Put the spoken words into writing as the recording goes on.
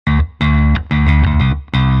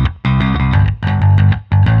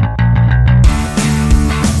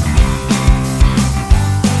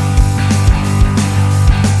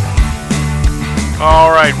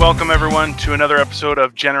right, welcome everyone to another episode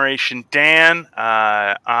of Generation Dan.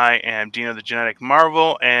 I am Dino the Genetic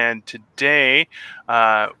Marvel, and today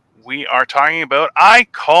we are talking about I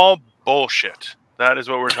call bullshit. That is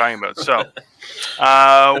what we're talking about. So,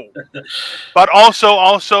 but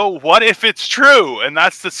also, what if it's true? And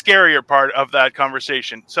that's the scarier part of that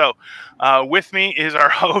conversation. So, with me is our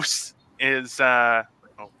host.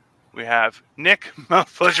 We have Nick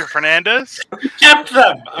Pleasure Fernandez. Kept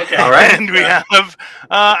them. Okay. All right. And we have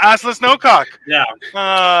Assless Nocock. Yeah.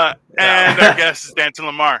 And our guest is Danton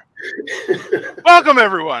Lamar. Welcome,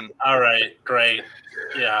 everyone. All right. Great.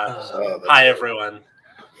 Yeah. Hi, everyone.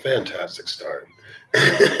 Fantastic start.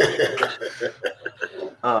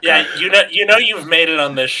 Yeah, you know you've made it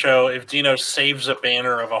on this show if Dino saves a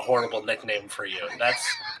banner of a horrible nickname for you.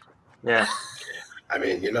 Yeah. I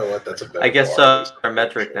mean, you know what? That's a better. I guess our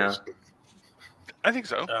metric now. I think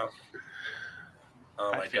so.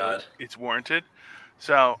 Oh my God. It's warranted.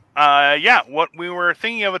 So, what we were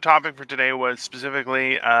thinking of a topic for today was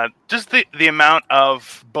specifically just the amount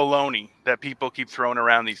of baloney that people keep throwing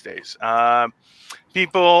around these days.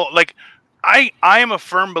 People, like, I am a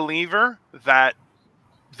firm believer that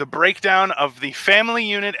the breakdown of the family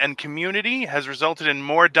unit and community has resulted in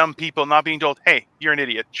more dumb people not being told, hey, you're an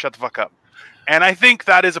idiot, shut the fuck up. And I think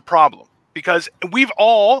that is a problem because we've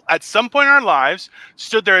all, at some point in our lives,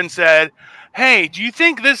 stood there and said, hey, do you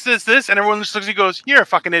think this? And everyone just looks at you and goes, you're a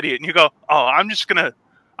fucking idiot. And you go, oh, I'm going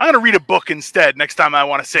to read a book instead next time I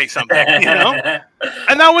want to say something, you know?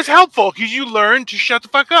 And that was helpful because you learned to shut the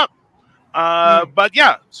fuck up. But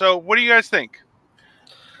yeah, so what do you guys think?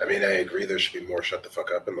 I mean, I agree there should be more shut the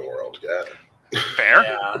fuck up in the world. Yeah. Fair.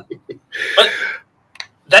 Yeah. But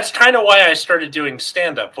that's kind of why I started doing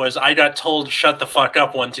stand-up, was I got told shut the fuck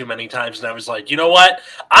up one too many times, and I was like, you know what?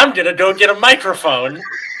 I'm going to go get a microphone,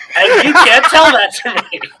 and you can't tell that to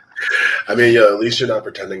me. I mean, at least you're not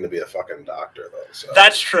pretending to be a fucking doctor, though. So.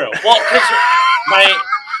 That's true. Well, because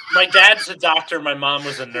my dad's a doctor, my mom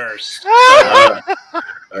was a nurse. So,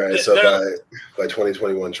 all right, so by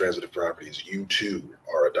 2021 Transitive Properties, you too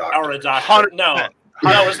are a doctor. Are a doctor.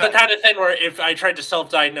 No, it's the kind of thing where if I tried to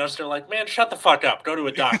self-diagnose, they're like, man, shut the fuck up. Go to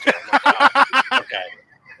a doctor. I'm like, oh,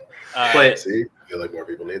 okay. Wait. See? I feel like more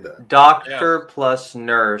people need that. Doctor plus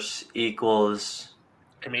nurse equals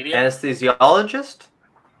comedian? Anesthesiologist?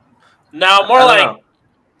 No, more like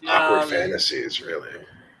awkward fantasies, really.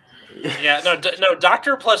 Yeah, no.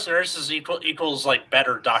 Doctor plus nurses equals like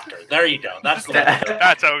better doctor. There you go. That's the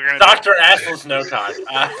that's how we're gonna Dr. Assless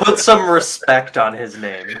Nocock. Put some respect on his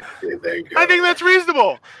name. Yeah, there you go. I think that's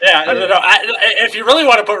reasonable. Yeah, no. If you really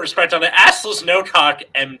want to put respect on it, Assless Nocock,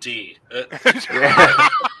 MD. Yes,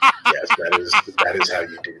 that is how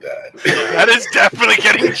you do that. That is definitely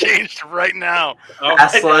getting changed right now. Oh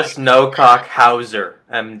Assless Nocock Hauser,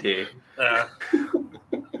 MD.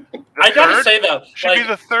 I gotta say though, should be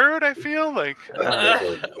the third. I feel like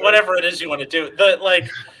whatever it is you want to do.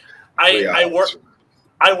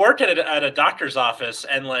 I work at a doctor's office,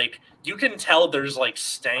 and like you can tell there's like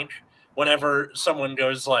stank whenever someone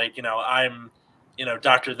goes like, I'm,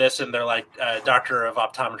 doctor this, and they're like doctor of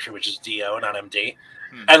optometry, which is DO, not MD,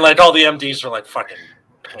 and like all the MDs are like fucking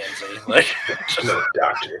pansy, like no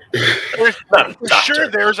doctor. Sure,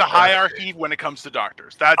 there's a hierarchy when it comes to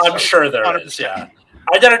doctors. I'm sure there 100%. Is. Yeah.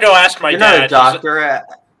 I gotta go ask my dad. You're not a doctor.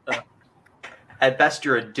 At best,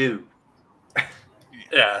 you're a dude.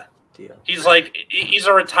 Yeah. He's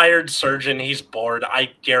a retired surgeon. He's bored. I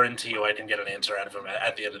guarantee you I can get an answer out of him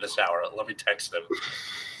at the end of this hour. Let me text him.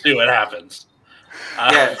 See what happens.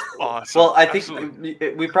 Yeah. Awesome. Well, I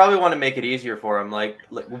think we probably want to make it easier for him. Like,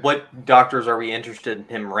 what doctors are we interested in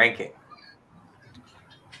him ranking?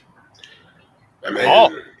 I mean,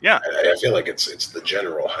 I feel like it's the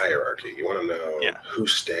general hierarchy. You want to know who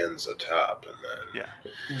stands atop, and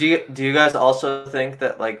then Do you guys also think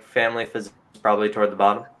that like family physicians is probably toward the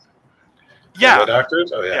bottom? Yeah, family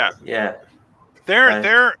doctors. Oh yeah.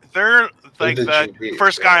 They're like the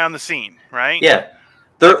first guy on the scene, right? Yeah,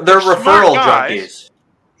 they're referral junkies.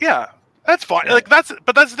 Yeah, that's fine. Yeah. Like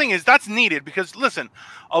but that's the thing is that's needed because listen,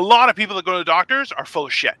 a lot of people that go to doctors are full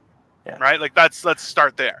of shit, right? Like let's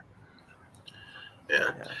start there.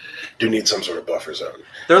 Yeah. Do need some sort of buffer zone.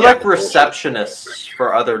 They're like receptionists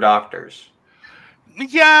for other doctors.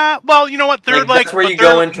 Yeah, well, you know what? They're like that's where you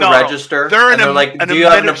go in to register. They're like, do you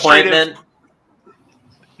have an appointment?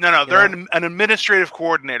 No, they're an administrative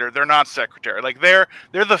coordinator. They're not secretary. Like they're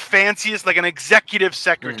the fanciest, like an executive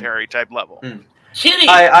secretary type level. Kitty.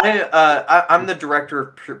 I'm the director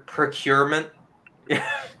of procurement.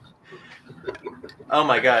 Oh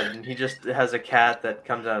my god! And he just has a cat that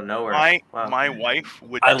comes out of nowhere. My wife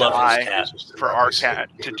would die for our cat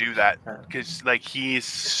to do that because like he's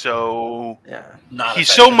so he's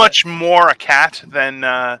so much more a cat than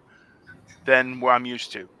what I'm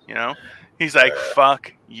used to. You know, he's like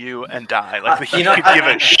fuck you and die. Like he could give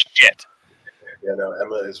a shit. Yeah, no,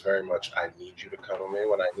 Emma is very much. I need you to cuddle me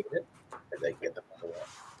when I need it, and then get the fuck away.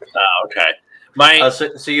 Oh, okay.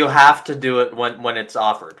 So you have to do it when it's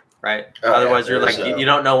offered. Right. Otherwise, you're like you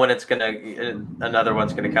don't know when another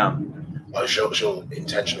one's gonna come. Oh, she'll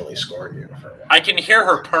intentionally scorn you. I can hear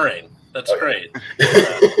her purring. That's great.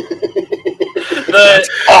 That's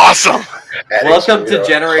awesome. Welcome to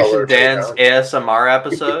Generation Dan's ASMR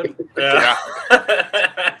episode. Yeah.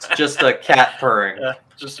 It's just a cat purring. Yeah,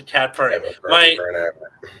 just a cat purring.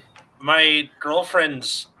 My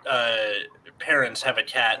girlfriend's parents have a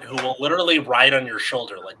cat who will literally ride on your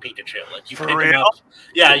shoulder like Pikachu. Like you pick him up.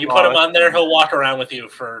 Yeah, you put him on there, he'll walk around with you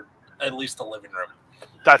for at least the living room.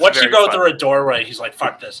 Once you go through a doorway, he's like,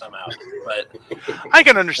 "Fuck this, I'm out." But I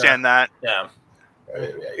can understand that. Yeah. I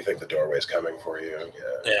mean, you think the doorway's coming for you?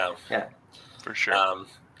 Yeah. For sure.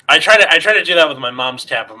 I try to do that with my mom's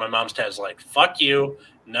cat, but my mom's cat is like, "Fuck you,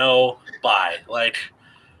 no, bye." Like,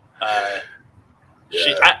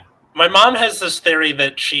 my mom has this theory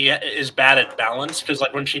that she is bad at balance because,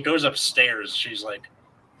 like, when she goes upstairs, she's like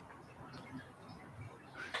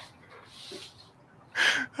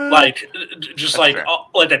just like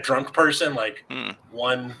like a drunk person, like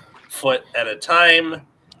 1 foot at a time.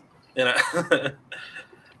 You know.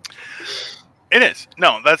 It is.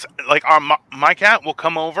 No, that's like my cat will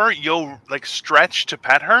come over. You'll like stretch to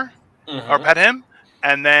pet her or pet him.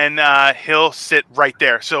 And then he'll sit right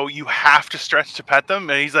there. So you have to stretch to pet them.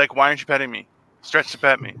 And he's like, why aren't you petting me? Stretch to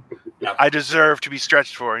pet me. Yeah. I deserve to be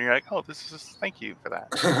stretched for. And you're like, oh, thank you for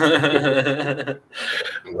that.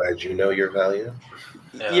 I'm glad you know your value.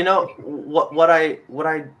 Yeah. You know, what I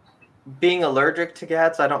being allergic to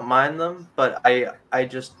cats, I don't mind them. But I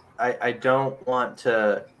don't want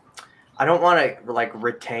to like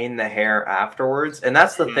retain the hair afterwards. And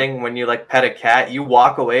that's the thing when you like pet a cat, you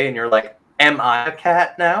walk away and you're like, am I a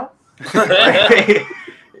cat now? I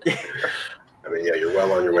mean, yeah, you're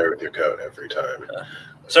well on your way with your coat every time.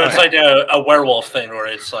 So it's like a werewolf thing where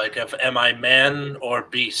it's like, am I man or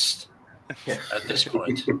beast at this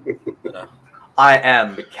point? I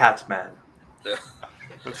am the cat man. Yeah.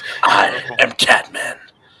 I am cat man.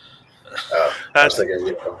 I was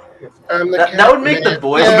thinking, I'm the cat that would make the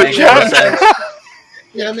voice make more sense.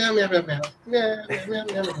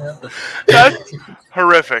 That's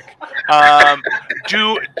horrific.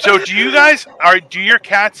 Do you guys do your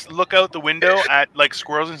cats look out the window at like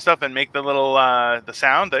squirrels and stuff and make the little the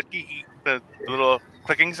sound, the little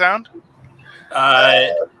clicking sound?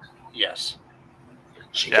 Yes.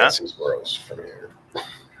 She can't see squirrels from here.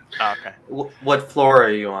 Oh, okay. What floor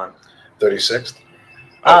are you on? 36th.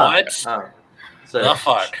 What? So the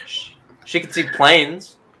fuck? She can see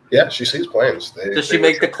planes. Yeah, she sees planes. Does she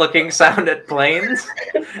make the clicking sound at planes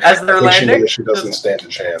as they're landing? She doesn't stand a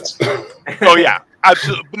chance. Oh yeah,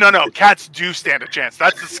 absolutely. No, cats do stand a chance.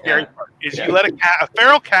 That's the scary part. Is you let a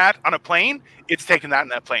feral cat on a plane, it's taking that in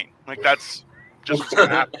that plane. Like that's just what's gonna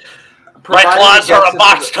happen. My claws are a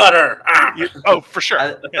box cutter. For sure.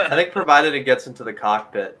 I think provided it gets into the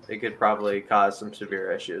cockpit, it could probably cause some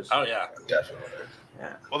severe issues. Oh yeah, definitely.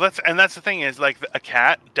 Yeah. Well, that's the thing is like a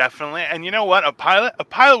cat definitely, and you know what? A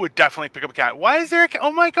pilot would definitely pick up a cat. Why is there a cat? Oh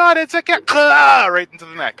my God, it's a cat! Right into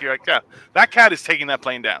the neck. You're like, yeah, that cat is taking that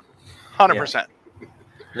plane down, 100%.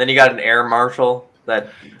 Then you got an air marshal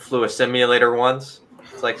that flew a simulator once.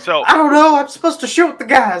 It's like, so I don't know. I'm supposed to shoot the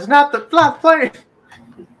guys, not the fly plane.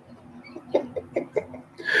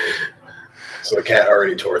 So the cat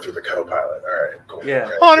already tore through the co-pilot. All right, cool. Yeah,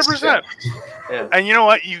 100%. Yeah. And you know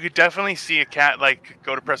what? You could definitely see a cat like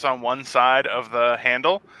go to press on one side of the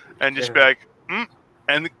handle and just be like,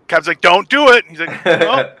 and the cat's like, "Don't do it." He's like,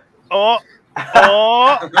 "Oh."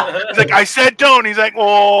 He's like, "I said don't." He's like,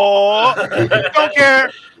 "Oh, don't care."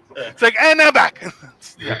 It's like, and now back.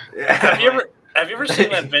 Have you ever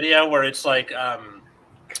seen that video where it's like,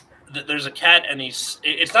 there's a cat and it's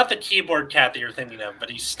not the keyboard cat that you're thinking of, but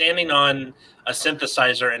he's standing on a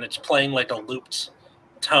synthesizer and it's playing like a looped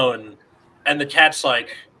tone, and the cat's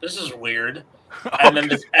like, "This is weird," and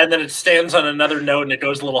then it stands on another note and it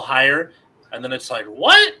goes a little higher, and then it's like,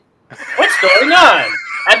 "What's going on?"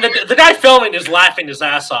 And the guy filming is laughing his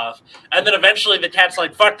ass off, and then eventually the cat's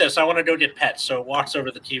like, "Fuck this, I want to go get pet," so it walks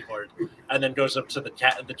over the keyboard and then goes up to the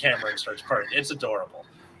camera and starts purring. It's adorable.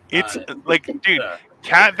 It's like, dude,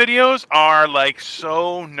 cat videos are like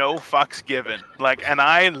so no fucks given. Like, and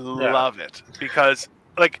I love it because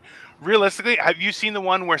like realistically, have you seen the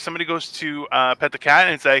one where somebody goes to pet the cat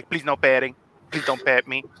and it's like, please no petting, please don't pet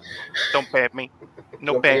me, don't pet me,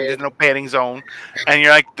 no petting, there's no petting zone, and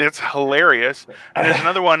you're like, that's hilarious. And there's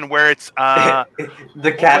another one where it's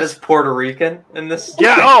the cat is Puerto Rican in this.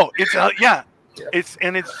 Yeah. Oh, it's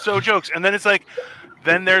it's so jokes, and then it's like,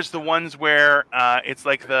 then there's the ones where it's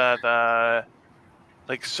like the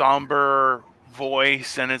like somber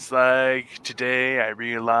voice, and it's like, today I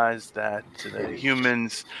realized that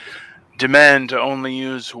humans demand to only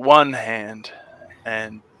use one hand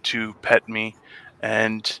and to pet me,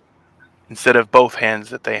 and instead of both hands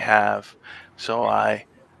that they have, so I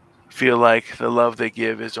feel like the love they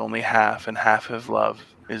give is only half, and half of love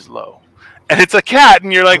is low. And it's a cat,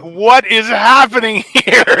 and you're like, what is happening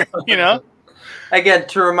here? You know? Again,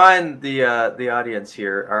 to remind the audience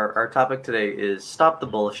here, our topic today is stop the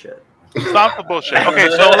bullshit. Stop the bullshit. Okay,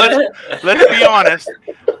 so let's be honest.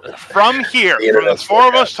 From here, from the four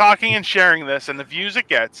of us talking and sharing this, and the views it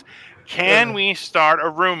gets, can we start a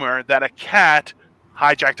rumor that a cat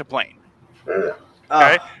hijacked a plane?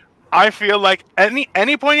 Okay, I feel like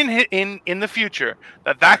any point in the future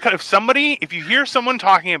that could, if you hear someone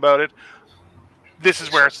talking about it, this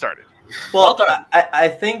is where it started. Well, I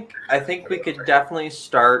think we could definitely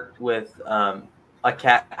start with a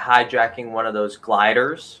cat hijacking one of those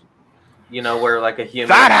gliders. You know, where like a human...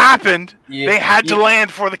 That happened. They had to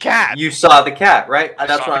land for the cat. You saw the cat, right?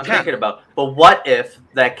 That's what I'm thinking about. But what if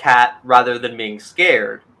that cat, rather than being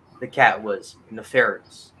scared, the cat was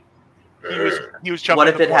nefarious? He was jumping. What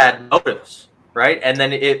if it had motives, right? And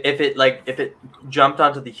then if it jumped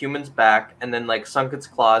onto the human's back and then like sunk its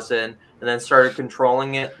claws in and then started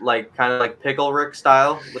controlling it, like kind of like Pickle Rick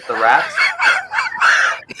style with the rats.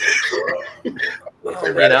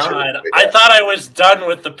 I thought I was done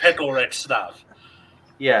with the Pickle Rick stuff.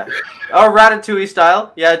 Yeah. Oh, Ratatouille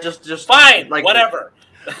style. Yeah, just fine. Like whatever.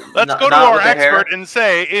 Let's go to our expert and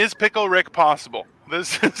say, is Pickle Rick possible?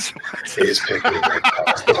 This is Pickle Rick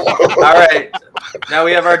possible. All right. Now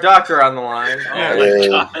we have our doctor on the line. Oh my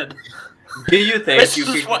god. Do you think you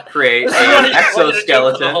could create an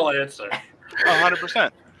exoskeleton?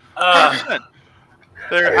 100%.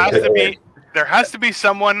 There has to be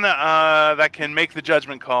someone that can make the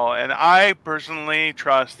judgment call, and I personally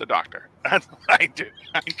trust the doctor. That's what I do.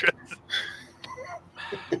 I trust.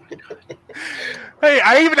 Hey,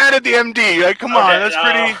 I even added the MD. Like, come on, that's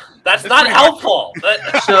pretty. That's not helpful.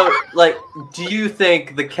 So, like, do you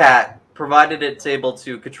think the cat, provided it's able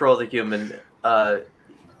to control the human,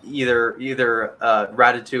 either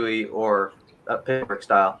Ratatouille or Pickwick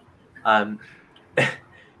style,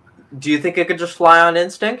 do you think it could just fly on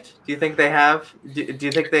instinct? Do you think they have? Do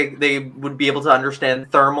you think they would be able to understand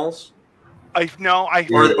thermals?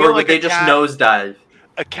 Or would they just nosedive?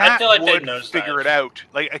 A cat would figure it out.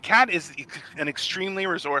 Like, a cat is an extremely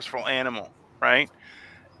resourceful animal, right?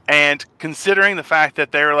 And considering the fact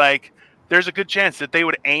that they're like, there's a good chance that they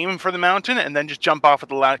would aim for the mountain and then just jump off at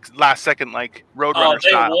the last second, like Roadrunner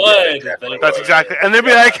style. That's exactly. And they'd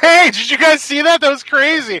be like, "Hey, did you guys see that? That was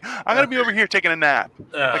crazy. I'm gonna be over here taking a nap."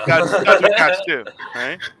 Like that's what cats do,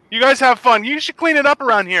 right? You guys have fun. You should clean it up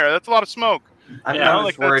around here. That's a lot of smoke. I'm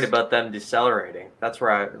just worried about them decelerating. That's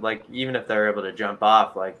where I like, even if they're able to jump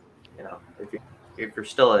off, like, you know, if you're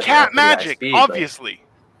still at cat magic, speed, obviously,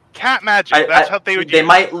 cat magic. That's how they would. They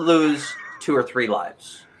might lose 2 or 3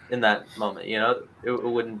 lives in that moment, you know, it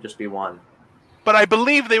wouldn't just be one. But I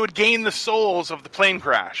believe they would gain the souls of the plane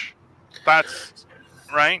crash. That's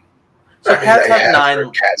right. So cats have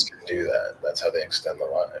 9. Cats can do that. That's how they extend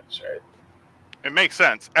their lives, right? It makes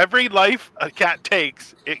sense. Every life a cat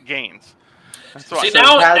takes, it gains. See,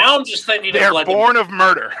 now I'm just thinking they're born of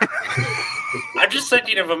murder. I'm just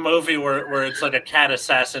thinking of a movie where it's like a cat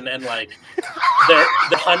assassin and like they're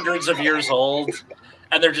hundreds of years old.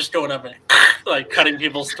 And they're just going up and like cutting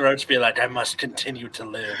people's throats, being like, "I must continue to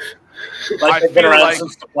live." Like they've been around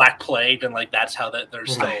since the Black Plague, and like that's how they're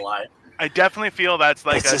still alive. I definitely feel that's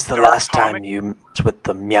like this is the last time you met with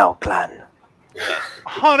the Meow Clan.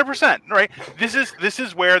 100%, right? This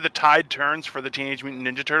is where the tide turns for the Teenage Mutant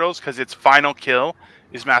Ninja Turtles, because its final kill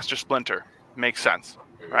is Master Splinter. Makes sense,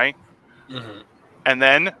 right? Mm-hmm. And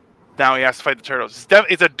then now he has to fight the turtles.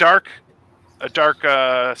 It's a dark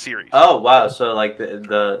series. Oh wow! So like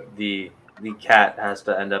the cat has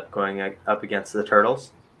to end up going up against the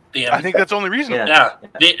turtles. Yeah, I think that's the only reason. Yeah.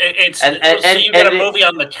 So you get a movie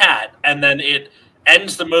on the cat, and then it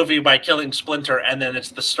ends the movie by killing Splinter, and then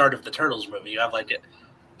it's the start of the Turtles movie. You have like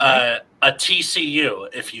a TCU,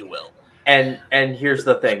 if you will. And here's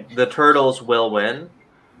the thing: the turtles will win,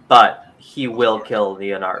 but he will kill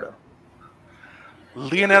Leonardo.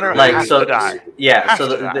 Leonardo has to die. Yeah,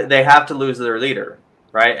 so they have to lose their leader.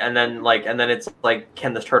 right? And then it's like,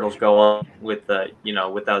 can the turtles go on with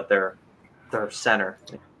without their center?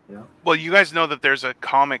 You know? Well, you guys know that there's a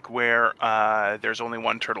comic where there's only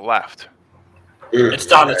one turtle left. It's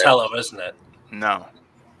Donatello, isn't it? No.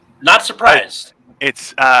 Not surprised.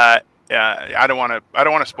 It's I don't want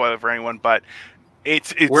to spoil it for anyone, but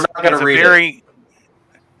it's we're not going to read it.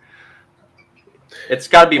 It's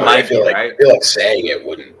got to be Mikey, right? I feel like saying it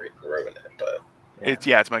wouldn't ruin it, but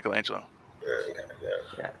it's Michelangelo.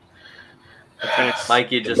 Yeah. It's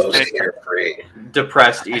Mikey just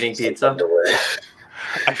depressed eating pizza.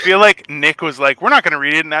 I feel like Nick was like, "We're not going to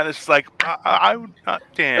read it," and that is like, "I would not."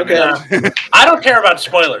 Damn. Okay. I don't care about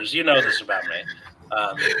spoilers. You know this about me.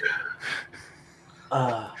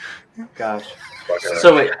 Gosh.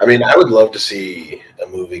 So I mean, I would love to see a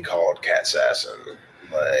movie called Cat Assassin.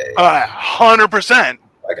 100%.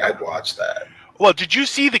 Like I'd watch that. Well, did you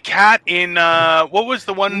see the cat in what was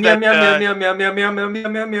the one that meow meow meow meow meow meow meow meow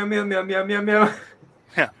meow meow meow meow meow meow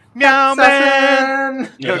yeah. Meow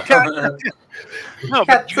man. No,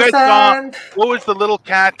 but you guys saw what was the little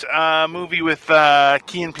cat movie with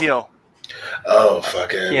Key and Peele? Oh,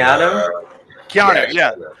 fucking Keanu,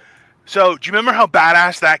 yeah. So, do you remember how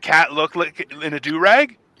badass that cat looked like in a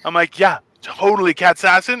do-rag? I'm like, yeah, totally. Cat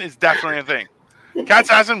Assassin is definitely a thing. Cat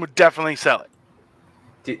Assassin would definitely sell it.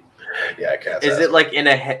 Yeah, Cat Assassin. Is it like in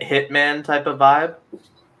a Hitman type of vibe?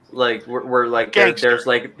 Like we're like there's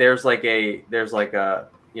like a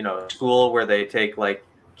school where they take like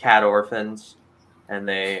cat orphans and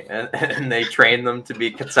they train them to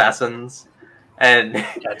be assassins. And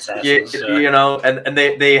and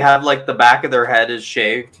they have like the back of their head is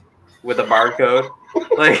shaved with a barcode,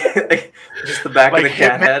 like just the back of the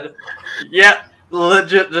cat head. Yeah,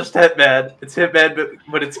 legit, just Hitman. It's Hitman,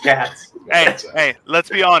 but it's cats. Hey, let's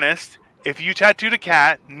be honest. If you tattooed a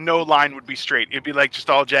cat, no line would be straight. It'd be like just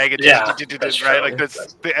all jagged, right? Like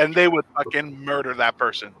this, and they would fucking murder that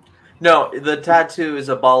person. No, the tattoo is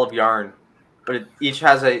a ball of yarn, but it each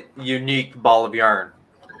has a unique ball of yarn.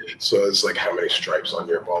 So it's like how many stripes on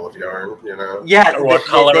your ball of yarn, you know? Yeah, or what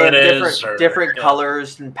color it is, different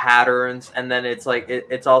colors and patterns, and then it's like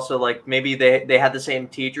it's also like maybe they had the same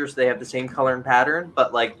teachers, they have the same color and pattern,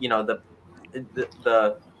 but like the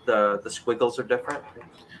squiggles are different.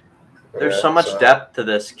 There's so much depth to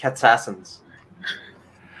this Cat Assassins.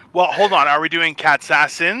 Well, hold on. Are we doing Cat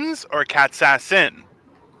Assassins or Cat Assassin?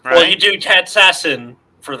 Right? Well, you do Cat Assassin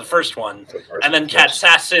for the first one, and then Cat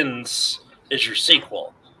Assassins is your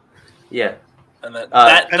sequel. Yeah. And then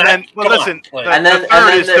the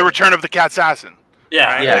third is the Return of the Cat Assassin.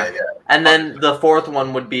 Yeah. Right? Yeah. And then the fourth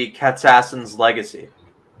one would be Cat Assassin's Legacy.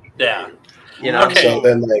 Yeah. Okay. So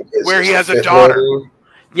then, like, where he has a daughter.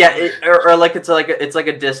 Yeah, or like it's like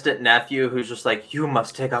a distant nephew who's just like, you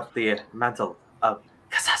must take up the mantle of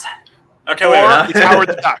Assassin. Okay, it's Howard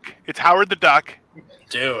the Duck. It's Howard the Duck.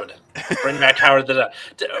 Dude, bring back Howard the Duck.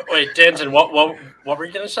 Wait, Danton, what were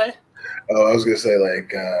you gonna say? Oh, I was gonna say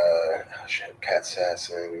like, Cat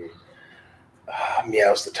Assassin.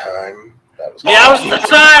 Meow's the time. Meow's the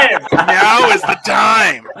time. Meow is the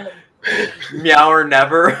time. Meow or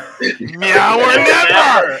never. Meow or never.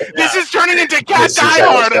 Yeah. This is turning into Cat Die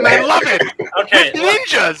Hard, and I love it. Okay,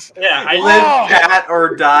 ninjas. Yeah, live cat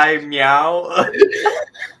or die. Meow.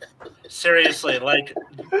 Seriously, like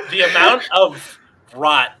the amount of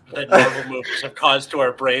rot that Marvel movies have caused to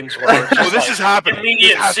our brains. This is happening.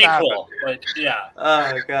 Immediate sequel. Like, yeah.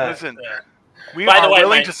 Oh god. Listen. We are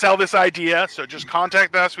willing to sell this idea, so just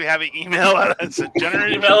contact us. We have an email at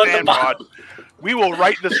generationfanpod. We will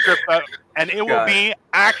write the script up, and it will be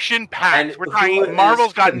action-packed. We're talking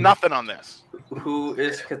Marvel's got nothing on this. Who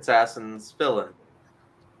is Assassin's villain?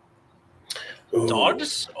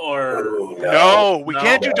 Dogs or no, we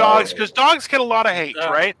can't do dogs because dogs get a lot of hate,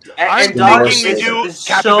 right? And dogs is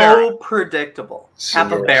so predictable.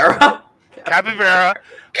 Capybara.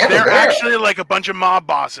 They're actually like a bunch of mob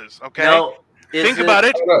bosses. Okay, think about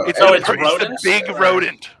it. It's the big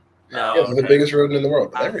rodent. No, it's the biggest rodent in the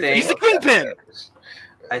world. He's the kingpin.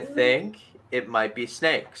 I think it might be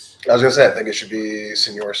snakes. I was gonna say I think it should be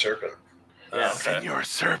Senor Serpent. Yeah, Senor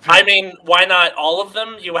Serpent. I mean, why not all of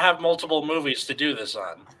them? You have multiple movies to do this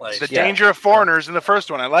on. Like the danger of foreigners in the first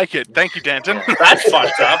one. I like it. Thank you, Danton. That's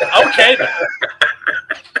fucked up. Okay then.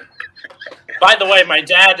 By the way, my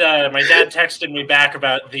dad texted me back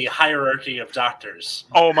about the hierarchy of doctors.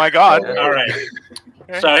 Oh my god! All right.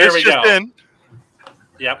 So here we go.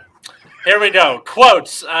 Yep. Here we go.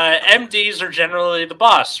 Quotes. MDs are generally the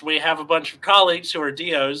boss. We have a bunch of colleagues who are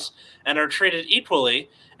DOs and are treated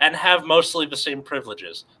equally, and have mostly the same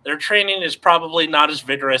privileges. Their training is probably not as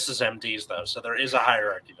vigorous as MDs, though, so there is a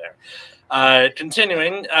hierarchy there.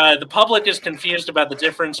 Continuing, the public is confused about the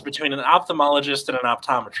difference between an ophthalmologist and an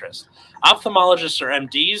optometrist. Ophthalmologists or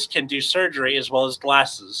MDs can do surgery as well as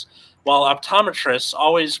glasses, while optometrists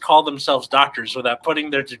always call themselves doctors without putting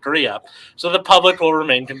their degree up, so the public will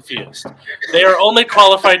remain confused. They are only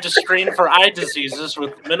qualified to screen for eye diseases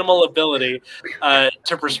with minimal ability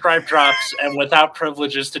to prescribe drops and without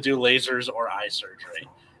privileges to do lasers or eye surgery.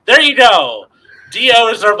 There you go.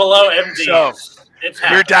 DOs are below MDs. So,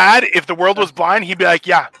 your dad, if the world was blind, he'd be like,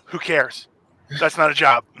 yeah, who cares? That's not a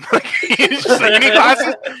job. He's just like, you need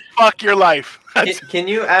glasses? Fuck your life. Can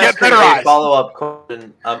you ask a follow-up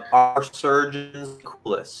question? Are surgeons the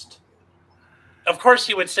coolest? Of course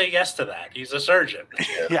he would say yes to that. He's a surgeon.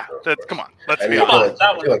 Yeah, come on. Let's be honest.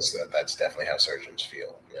 I feel like that's definitely how surgeons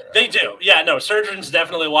feel. You know? They do. Yeah, no, surgeons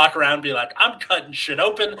definitely walk around and be like, I'm cutting shit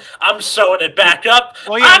open. I'm sewing it back up.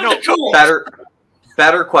 Well, yeah, I'm the coolest.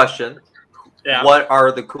 Better question. Yeah. What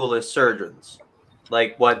are the coolest surgeons?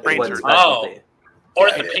 Like what specialty? Oh,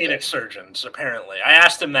 orthopedic surgeons, apparently. I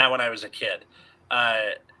asked him that when I was a kid.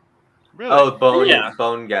 Really? Oh,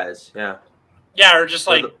 bone guys. Yeah. Yeah, or just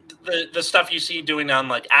like the stuff you see doing on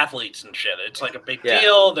like athletes and shit. It's like a big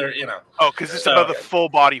deal. They're Oh, because it's about the full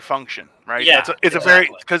body function, right? Yeah, it's a very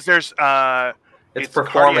because there's it's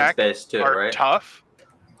performance based too, right? Tough.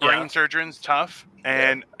 Brain surgeons tough,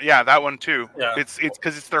 and that one too. Yeah. It's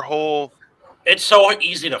because it's their whole. It's so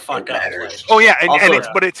easy to fuck up. Like. Oh yeah, and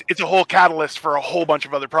it's a whole catalyst for a whole bunch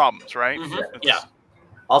of other problems, right? Mm-hmm. Yeah.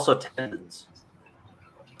 Also tendons.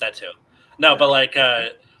 That too. No, but like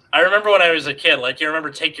I remember when I was a kid. Like you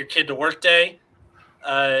remember Take Your Kid to Work Day.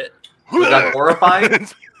 Was that horrifying?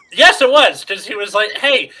 Yes, it was, because he was like,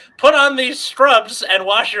 "Hey, put on these scrubs and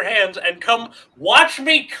wash your hands, and come watch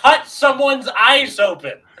me cut someone's eyes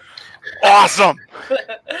open." Awesome.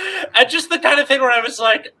 And just the kind of thing where I was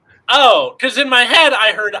like. Oh, because in my head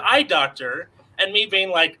I heard eye doctor, and me being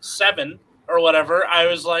like 7 or whatever, I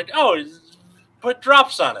was like, oh, put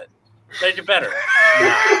drops on it, make it better.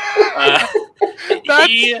 He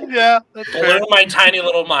blew my tiny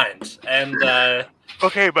little mind, and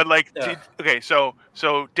okay, but like, so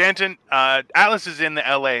Danton, Atlas is in the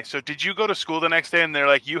LA. So did you go to school the next day and they're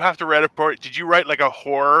like, you have to write a report? Did you write like a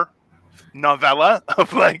horror novella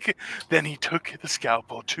of like, then he took the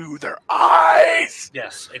scalpel to their eyes?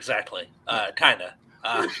 Yes, exactly. Kinda.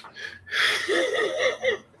 I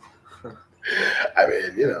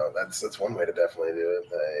mean, that's one way to definitely do it.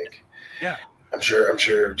 Like, yeah. I'm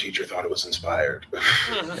sure teacher thought it was inspired.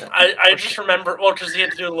 I just remember, because he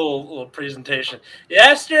had to do a little presentation.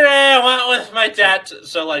 Yesterday I went with my dad.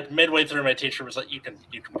 So like midway through, my teacher was like, "You can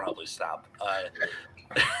probably stop."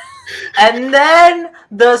 And then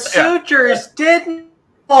the sutures didn't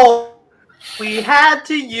hold. We had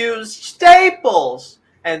to use staples,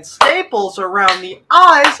 and staples around the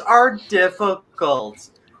eyes are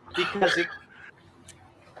difficult because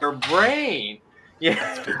your brain. Yeah,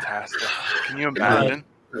 that's fantastic. Can you imagine?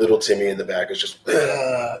 Little Timmy in the back is just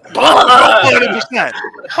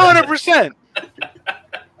 100%.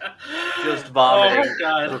 Just vomiting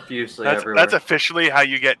profusely everywhere. That's officially how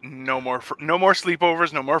you get no more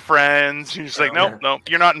sleepovers, no more friends. You're just like, nope,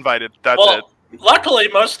 you're not invited. That's it. Luckily,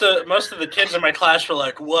 most of the kids in my class were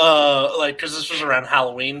like, "Whoa!" Like, because this was around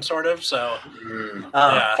Halloween, sort of. So,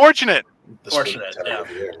 fortunate. Yeah.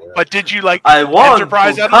 But did you like? I want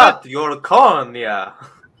enterprise to cut your cornea.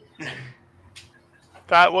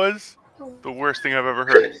 That was the worst thing I've ever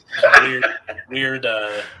heard. Weird,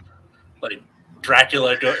 like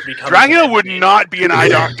Dracula becomes. Dracula would not be an eye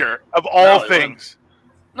doctor of all things.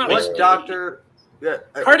 What doctor?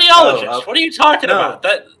 Cardiologist. What are you talking about?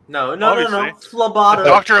 No. Phlebotomist.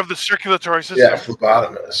 Doctor of the circulatory system. Yeah,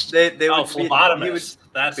 phlebotomist. They would phlebotomist.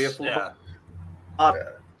 That's be a phlebotomist.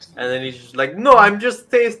 And then he's just like, no, I'm just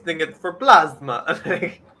tasting it for plasma.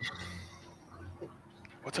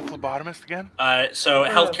 What's a phlebotomist again? So a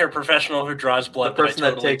healthcare professional who draws blood. The person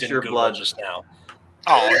that takes your blood just now.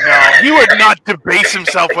 Oh no, he would not debase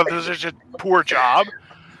himself with such a poor job.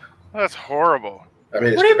 That's horrible. I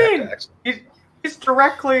mean, what do you mean? He's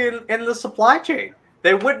directly in the supply chain.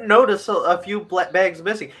 They wouldn't notice a few bags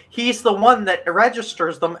missing. He's the one that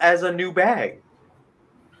registers them as a new bag.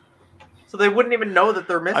 So they wouldn't even know that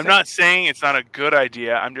they're missing. I'm not saying it's not a good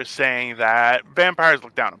idea. I'm just saying that vampires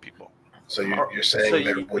look down on people. So you're saying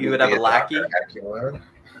you would have a lackey?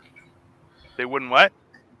 They wouldn't what?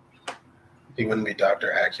 He wouldn't be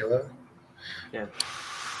Dr. Acula? Yeah.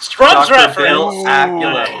 Scrubs reference.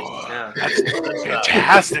 Acula. Yeah. That's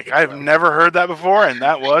fantastic. I've never heard that before, and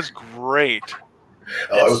that was great.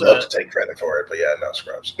 I would love to take credit for it, but yeah, no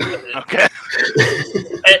Scrubs. Okay.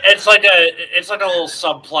 It's like a little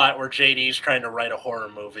subplot where JD's trying to write a horror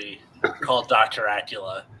movie called Dr.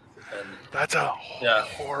 Acula. And, that's a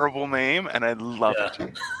horrible name, and I love it.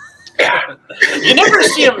 You never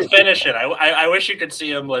see him finish it. I wish you could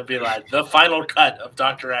see him be like the final cut of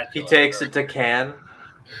Dr. Acula. He takes it to Cannes.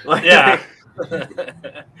 Yeah.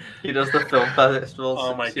 He does the film festival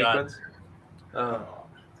sequence. Oh,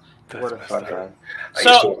 what a fun time.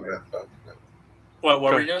 What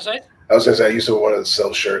were you gonna say? I was gonna say I used to want to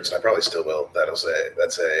sell shirts, and I probably still will. That's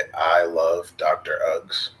a I love Dr.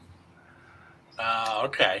 Uggs.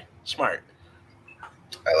 Okay, smart.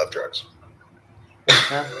 I love drugs.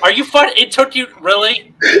 Are you fun? It took you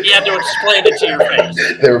really? You had to explain it to your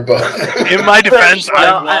face. They were both. In my defense,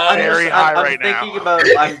 I'm very high right now.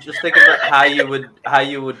 I'm just thinking about how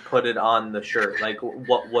you would put it on the shirt, like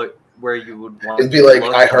where you would want. It'd be like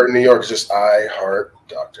I Heart New York, just I Heart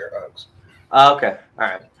Dr. Uggs. Okay, all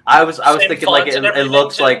right. I was thinking like it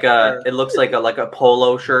looks like a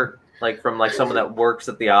polo shirt, like from like someone that works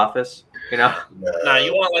at the office, you know. No,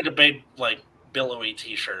 you want like a big like billowy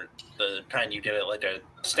T-shirt, the kind you get at like a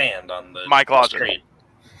stand on the My Closet. Street.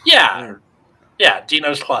 Yeah, yeah,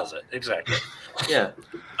 Dino's Closet, exactly. Yeah,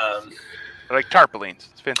 like tarpaulins.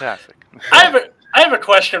 It's fantastic. I have a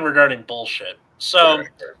question regarding bullshit. So,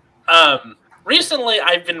 recently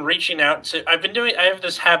I've been reaching out to. I have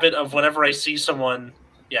this habit of whenever I see someone.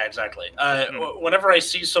 Yeah, exactly. Whenever I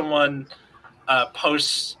see someone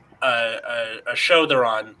post a show they're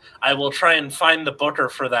on, I will try and find the booker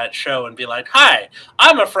for that show and be like, "Hi,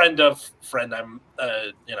 I'm a friend. I'm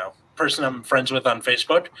person I'm friends with on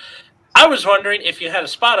Facebook. I was wondering if you had a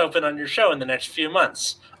spot open on your show in the next few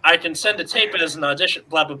months. I can send a tape as an audition.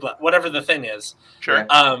 Blah blah blah. Whatever the thing is. Sure.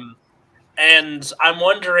 And I'm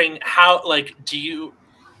wondering how. Like, do you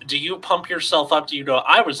pump yourself up? Do you go?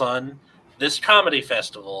 I was on this comedy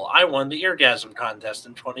festival. I won the Eargasm contest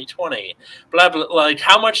in 2020. Blah blah. Like,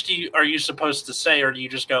 how much are you supposed to say, or do you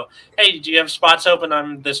just go, "Hey, do you have spots open?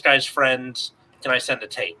 I'm this guy's friend. Can I send a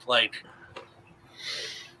tape?" Like,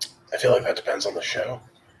 I feel like that depends on the show.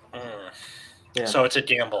 Yeah. So it's a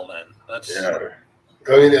gamble then. That's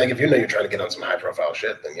I mean, like if you know you're trying to get on some high profile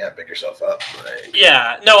shit, then big yourself up. Right?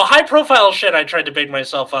 Yeah, no, high profile shit. I tried to big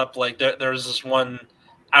myself up. Like there's this one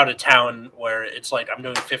out of town where it's like I'm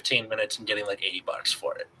doing 15 minutes and getting like $80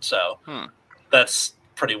 for it. So that's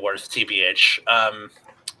pretty worth TBH.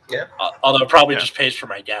 Yeah. Although it probably just pays for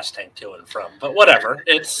my gas tank to and from. But whatever.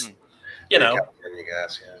 It's California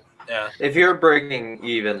gas. Yeah. If you're breaking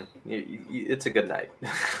even, it's a good night.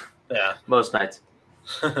 Yeah. Most nights.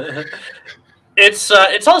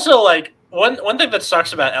 It's also like one thing that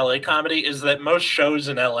sucks about LA comedy is that most shows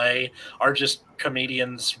in LA are just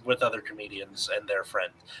comedians with other comedians and their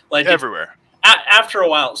friends. Like everywhere. After a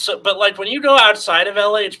while. But like when you go outside of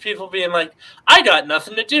LA, it's people being like, I got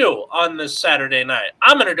nothing to do on this Saturday night.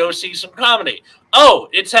 I'm gonna go see some comedy. Oh,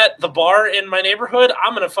 it's at the bar in my neighborhood.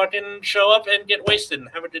 I'm gonna fucking show up and get wasted and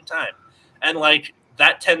have a good time. And like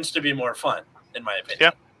that tends to be more fun, in my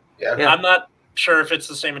opinion. Yeah. I'm not sure if it's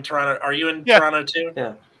the same in Toronto. Are you in Toronto too?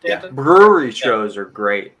 Yeah. Brewery shows are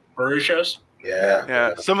great. Brewery shows?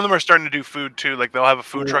 Yeah. Some of them are starting to do food too. Like they'll have a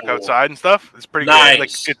food truck outside and stuff. It's pretty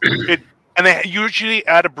nice. Good. Like and they usually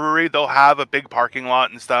at a brewery they'll have a big parking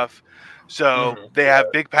lot and stuff. So they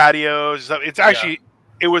have big patios and stuff. It's actually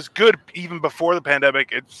it was good even before the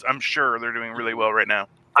pandemic. I'm sure they're doing really well right now.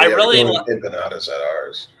 I really empanadas at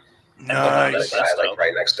ours. Nice. Like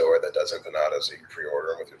right next door that does empanadas, so you can pre-order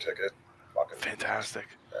them with your ticket. Fucking fantastic.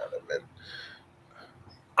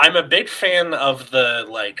 I'm a big fan of the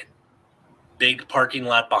like big parking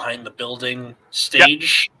lot behind the building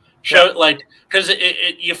stage show, like because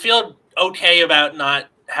you feel okay about not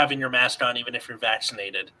having your mask on even if you're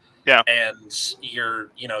vaccinated. Yeah, and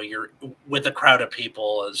you're with a crowd of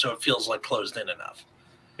people, so it feels like closed in enough.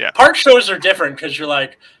 Yeah, park shows are different because you're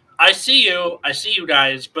like, I see you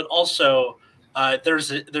guys, but also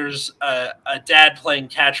there's a dad playing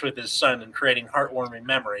catch with his son and creating heartwarming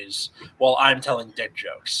memories while I'm telling dick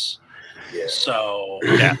jokes. Yeah. So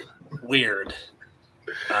weird.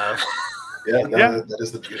 That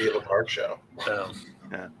is the beauty of a park show.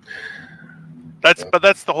 That's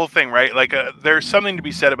the whole thing, right? Like there's something to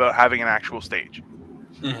be said about having an actual stage.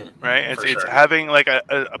 Right, it's having like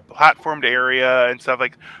a platformed area and stuff,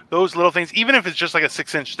 like those little things. Even if it's just like a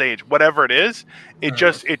 6-inch stage, whatever it is,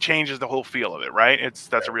 it changes the whole feel of it. Right,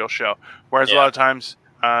 that's a real show. Whereas a lot of times,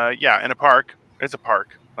 in a park, it's a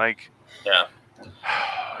park. Like,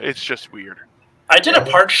 it's just weird. I did a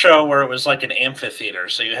part show where it was like an amphitheater,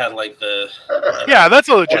 so you had like the yeah, that's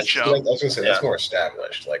a legit show. I was gonna say that's more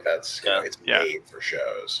established. Like that's it's made for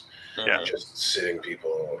shows. Yeah, just sitting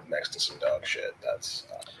people next to some dog shit. That's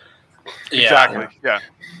exactly. Yeah,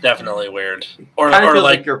 definitely weird. Or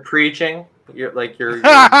like you're preaching. You're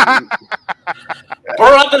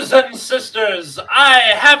brothers and sisters, I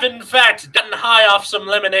have in fact gotten high off some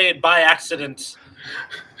lemonade by accident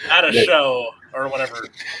at a show or whatever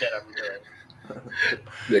shit I'm doing.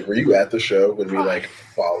 Nick, were you at the show when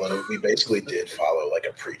we basically did follow like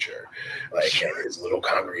a preacher, like and his little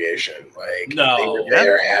congregation, like they were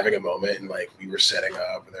there having a moment and like we were setting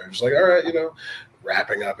up and they were just like, all right,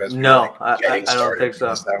 wrapping up as I don't think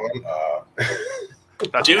so. That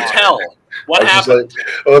one. Do tell. What happened?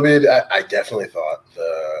 I definitely thought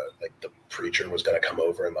the preacher was going to come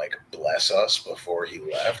over and like bless us before he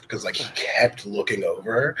left because like he kept looking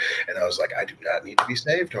over and I was like, I do not need to be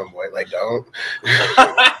saved, homeboy. Like don't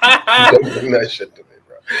bring that shit to me,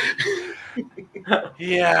 bro.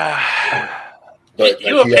 Yeah. But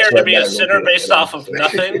you appear to be a sinner based off of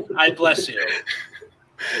nothing. I bless you.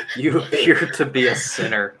 You appear to be a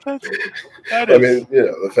sinner. I mean,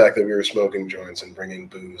 the fact that we were smoking joints and bringing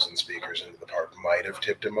booze and speakers into the park might have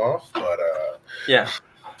tipped him off, but yeah.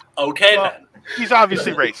 Okay, then. He's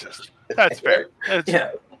obviously racist. That's fair.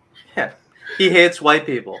 Yeah. He hates white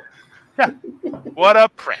people. Yeah. What a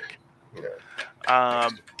prick. Yeah.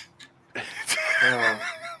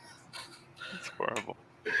 It's horrible.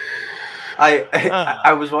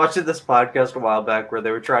 I was watching this podcast a while back where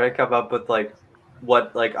they were trying to come up with like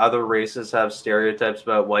what like other races have stereotypes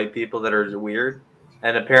about white people that are weird,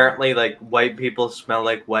 and apparently like white people smell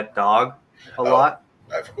like wet dog a lot.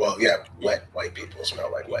 Wet white people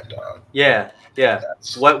smell like wet dog. Yeah.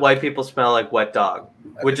 Wet white people smell like wet dog,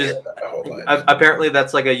 which is apparently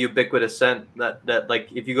that's like a ubiquitous scent that like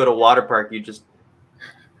if you go to water park, you just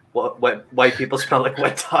white people smell like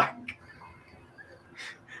wet dog.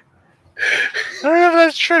 I don't know if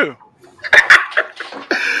that's true.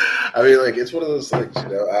 I mean, like it's one of those things,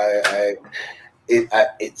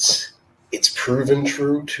 it's proven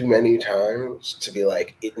true too many times to be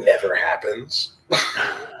like it never happens.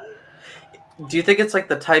 Do you think it's like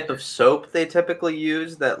the type of soap they typically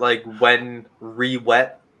use that like when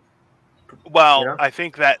re-wet? Well, I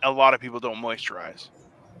think that a lot of people don't moisturize.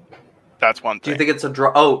 That's one thing. Do you think it's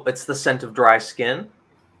it's the scent of dry skin?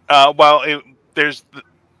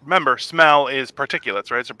 Remember, smell is particulates,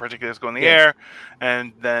 right? So particulates go in the air,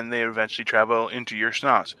 and then they eventually travel into your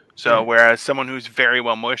schnoz. So whereas someone who's very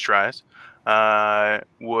well moisturized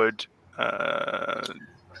would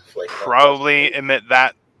probably emit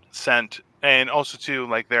that scent, and also too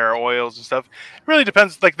like their oils and stuff. It really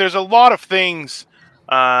depends. Like there's a lot of things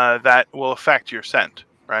that will affect your scent,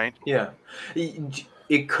 right? Yeah,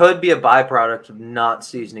 it could be a byproduct of not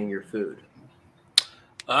seasoning your food.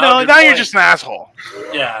 No, now you're just an asshole.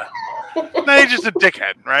 Yeah. Now you're just a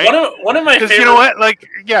dickhead, right? One of my favorite... you know what? Like,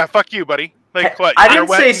 yeah, fuck you, buddy. Like, what? I didn't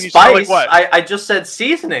say spice. Like I just said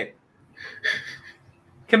seasoning.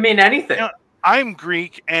 Can mean anything. I'm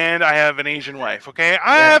Greek and I have an Asian wife, okay?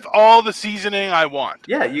 I have all the seasoning I want.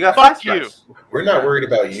 Yeah, you got fuck you. We're not worried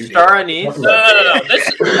about you. Star anise. No.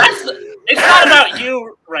 It's not about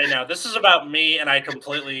you right now. This is about me, and I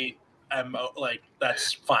completely... I'm like,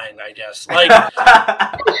 that's fine, I guess. Like,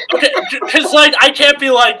 okay, because like I can't be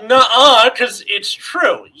like, nuh-uh, because it's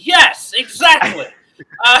true. Yes, exactly.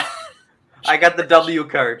 I got the W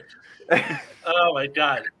card. Oh my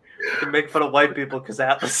god! You can make fun of white people because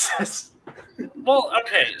Atlas says. Well,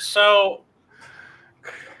 okay, so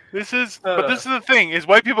this is the thing: is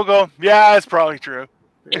white people go, yeah, it's probably true.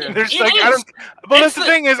 Yeah. There's like, I don't. But that's the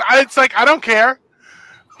thing is, it's like I don't care.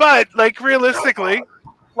 But like realistically.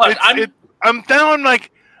 Look, I'm down like,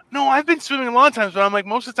 no, I've been swimming a lot of times, but I'm like,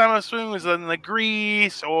 most of the time I was swimming was in like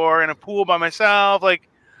Greece or in a pool by myself. Like,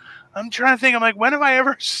 I'm trying to think. I'm like, when have I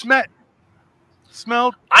ever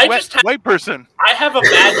smelled white person? I have a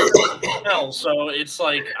bad smell, so it's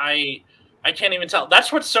like I can't even tell.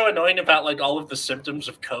 That's what's so annoying about like all of the symptoms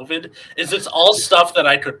of COVID is it's all stuff that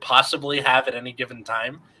I could possibly have at any given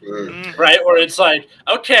time, right? Where it's like,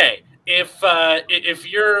 okay.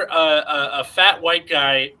 If you're a fat white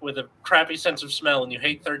guy with a crappy sense of smell and you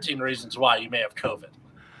hate 13 Reasons Why, you may have COVID.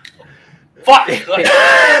 Fuck! Is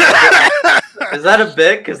that a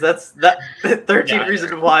bit? Because that 13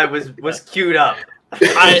 Reasons Why was queued up.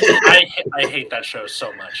 I hate that show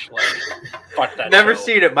so much. Like, fuck that. Never show.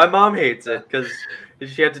 seen it. My mom hates it because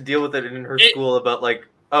she had to deal with it in her school about like,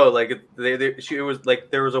 oh, like she was like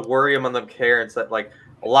there was a worry among the parents that like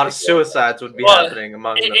A lot of suicides would be happening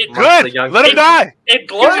amongst the young Let them die. It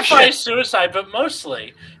glorifies suicide, but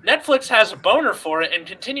mostly Netflix has a boner for it and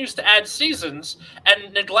continues to add seasons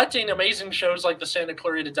and neglecting amazing shows like The Santa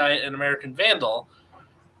Clarita Diet and American Vandal.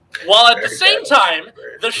 While at the same time,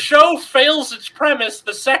 the show fails its premise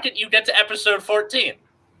the second you get to episode 14.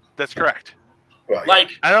 That's correct. Well,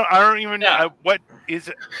 like I don't even know what is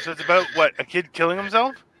it. So it's about what, a kid killing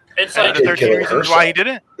himself? It's and like the 13 reasons why he did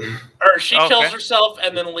it? Or she kills herself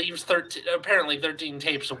and then leaves 13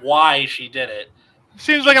 tapes why she did it.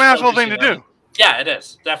 Seems like an asshole thing to do. Yeah, it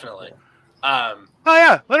is, definitely. Oh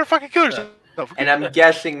yeah, let her fucking kill herself. And I'm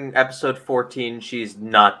guessing episode 14, she's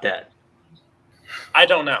not dead. I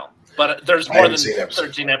don't know, but there's more than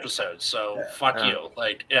 13 episodes, so fuck you.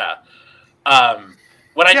 Like, yeah.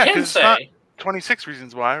 What I can say, 26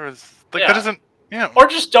 reasons why was like that doesn't. Yeah. Or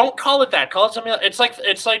just don't call it that. Call it something else. It's like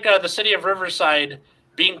the city of Riverside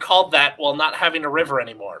being called that while not having a river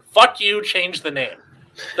anymore. Fuck you. Change the name.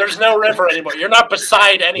 There's no river anymore. You're not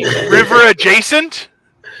beside anything. River adjacent?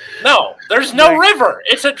 No, there's no river.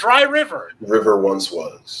 It's a dry river. River once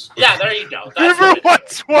was. Yeah, there you go. That's river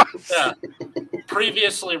once was. Yeah.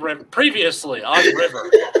 Previously on river.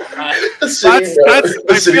 I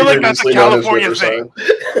feel like that's a California thing.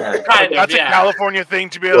 That's a California thing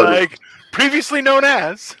to be like. Previously known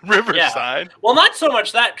as Riverside. Yeah. Well, not so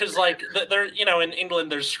much that, because like there, in England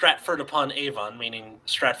there's Stratford upon Avon, meaning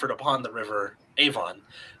Stratford upon the River Avon.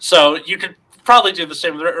 So you could probably do the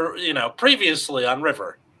same, previously on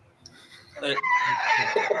river.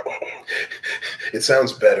 It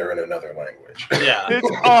sounds better in another language. Yeah, it's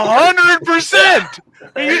 100%.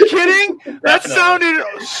 Are you kidding? That sounded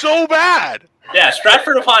so bad. Yeah,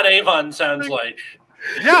 Stratford upon Avon sounds like.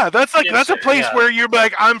 Yeah, that's a place where you're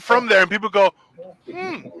like, I'm from there, and people go,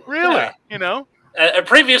 really? Yeah.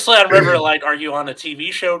 Previously on River, like, are you on a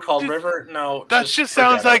TV show called River? No. That just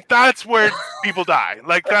sounds like that's where people die.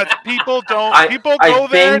 Like that people go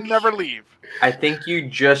there and never leave. I think you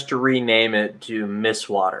just rename it to Miss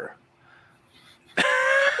Water.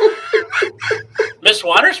 Miss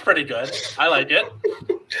Water's pretty good. I like it.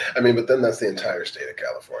 I mean, but then that's the entire state of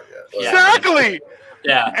California. Like, exactly.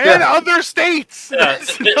 Yeah. And other states. Yeah.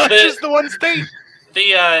 It's not just the one state.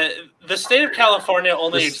 The state of California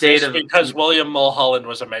only exists because William Mulholland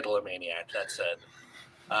was a megalomaniac. That's it.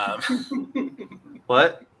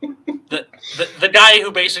 What? The guy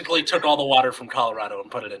who basically took all the water from Colorado and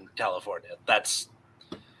put it in California. That's.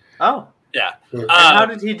 Oh. Yeah. And how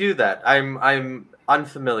did he do that? I'm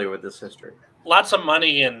unfamiliar with this history. Lots of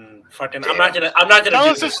money and fucking. I'm not gonna. Tell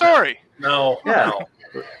us a story. No. Yeah. No.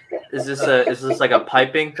 Is this like a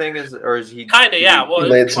piping thing? Or is he kind of? Yeah. Well, he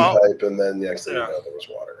laid some pipe, and then next thing you know, there was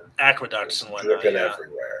water. Aqueducts and whatnot. Dripping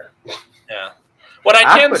everywhere. Yeah. What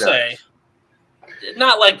I can say,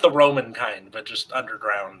 not like the Roman kind, but just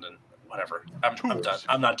underground and whatever. I'm done.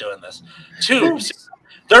 I'm not doing this. Tubes.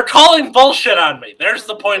 They're calling bullshit on me. There's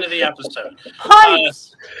the point of the episode.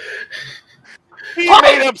 Pipes. He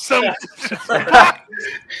made up some.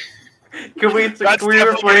 Can we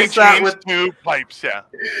replace that with two pipes? Yeah.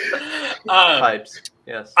 Pipes.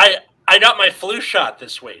 Yes. I got my flu shot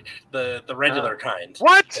this week, the regular kind.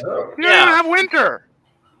 What? You don't even have winter.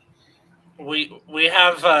 We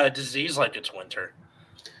have disease like it's winter,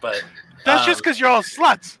 but that's just because you're all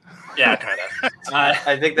sluts. Yeah, kind of.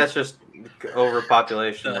 I think that's just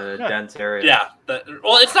overpopulation in a dense area. Yeah.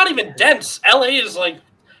 Well, it's not even dense. LA is like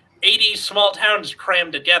 80 small towns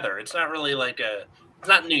crammed together. It's not really like it's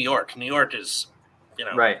not New York. New York is,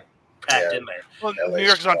 right. Packed in there. Well, New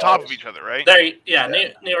York is on top of each other, right? New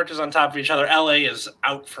York is on top of each other. LA is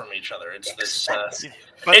out from each other. It's this.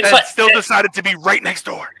 But it's then still decided to be right next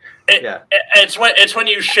door. It's when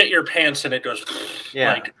you shit your pants and it goes.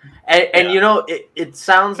 Yeah. Like, and it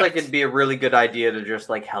sounds like it'd be a really good idea to just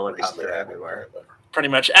like helicopter everywhere. Pretty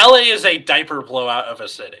much, LA is a diaper blowout of a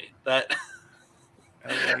city. That.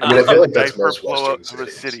 I mean, I feel like that's most Western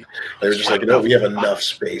cities. They're just like, we have enough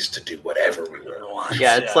space to do whatever we want.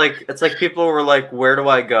 Yeah, it's like people were like, "Where do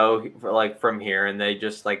I go?" From here, and they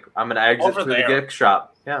just like, "I'm gonna exit through the gift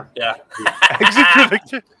shop." Yeah. Yeah. Exit through the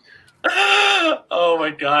gift. Oh my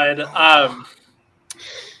god.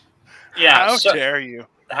 Yeah. How dare you?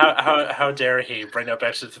 How dare he bring up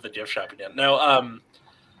exit to the gift shop again? No.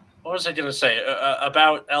 What was I gonna say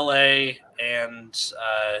about LA and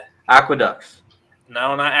aqueducts?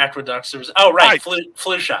 No, not aqueducts. It was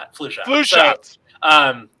flu shot. Flu shots.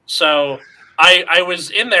 So I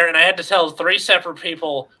was in there and I had to tell 3 separate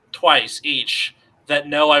people twice each that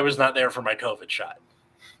no, I was not there for my COVID shot.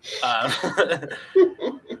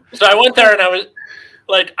 So I went there and I was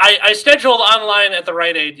like, I scheduled online at the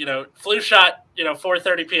Rite Aid, flu shot,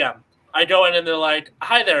 4:30 p.m. I go in and they're like,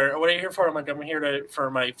 "Hi there, what are you here for?" I'm like, "I'm here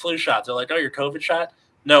for my flu shot." They're like, "Oh, your COVID shot?"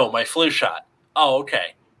 "No, my flu shot." "Oh,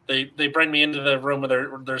 okay." They bring me into the room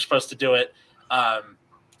where they're supposed to do it.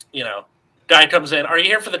 Guy comes in. "Are you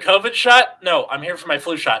here for the COVID shot?" "No, I'm here for my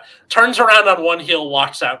flu shot." Turns around on one heel,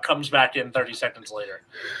 walks out, comes back in 30 seconds later.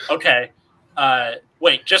 "Okay,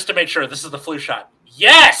 wait, just to make sure, this is the flu shot."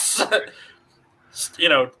 "Yes!"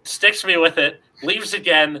 Sticks me with it, leaves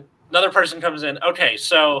again. Another person comes in. "Okay,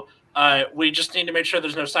 so we just need to make sure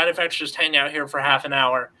there's no side effects. Just hang out here for half an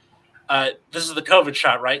hour. This is the COVID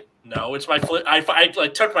shot, right?" "No, it's my flu." I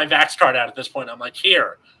took my Vax card out at this point. I'm like,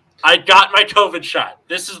 "Here, I got my COVID shot.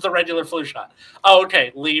 This is the regular flu shot." "Oh,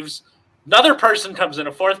 okay." Leaves. Another person comes in,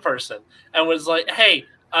 a fourth person, and was like, "Hey,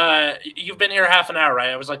 you've been here half an hour,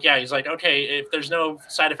 right?" I was like, "Yeah." He's like, "Okay, if there's no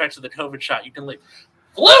side effects of the COVID shot, you can leave."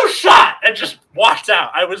 "Flu shot!" And just walked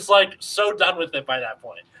out. I was like so done with it by that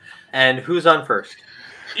point. And who's on first?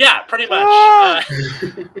 Yeah, pretty much.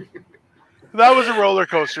 That was a roller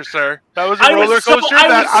coaster, sir. That was a roller coaster.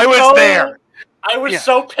 I was there. I was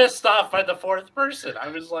so pissed off by the fourth person. I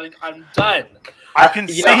was like, I'm done. I can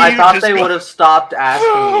see. I thought they would have stopped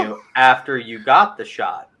asking you after you got the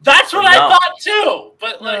shot. That's what I thought too.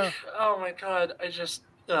 But oh my god, I just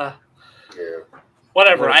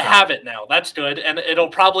whatever. I have it now. That's good, and it'll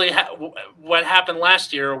probably what happened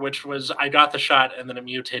last year, which was I got the shot and then it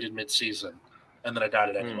mutated mid-season, and then I got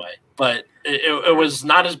it anyway. But it was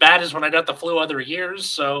not as bad as when I got the flu other years.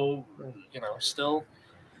 So still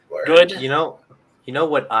good. You know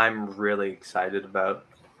what I'm really excited about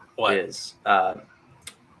is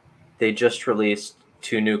they just released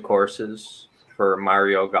 2 new courses for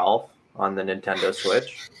Mario Golf on the Nintendo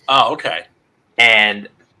Switch. Oh, okay. And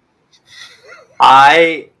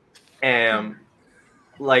I am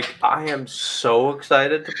so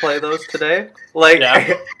excited to play those today.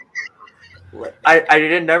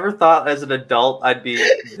 I never thought as an adult I'd be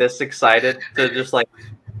this excited to just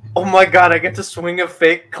oh my god, I get to swing a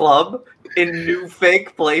fake club in new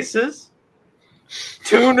fake places.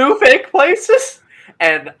 2 new fake places.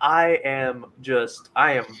 And I am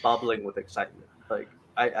bubbling with excitement.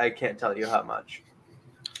 I can't tell you how much.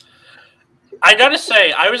 I gotta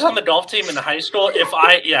say, I was on the golf team in high school. If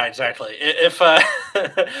I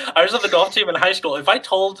was on the golf team in high school, if I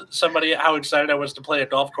told somebody how excited I was to play a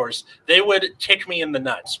golf course, they would kick me in the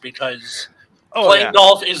nuts because playing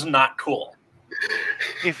golf is not cool.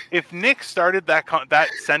 If Nick started that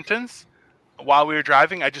sentence while we were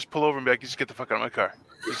driving, I'd just pull over and be like, "Just get the fuck out of my car.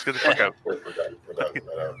 Just get the fuck out." We're done.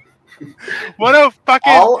 What a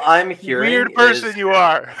fucking all I'm hearing weird person you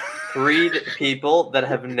are. 3 people that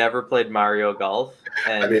have never played Mario Golf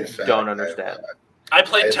and don't understand. I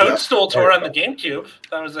played Toadstool Tour on the GameCube.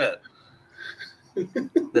 That was it.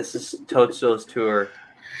 This is Toadstool's Tour,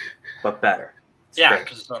 but better.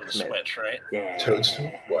 Because it's on the Switch, right? Yeah.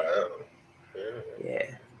 Toadstool? Wow.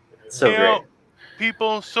 Yeah. So great.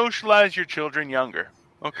 People, socialize your children younger.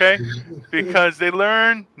 Okay? Because they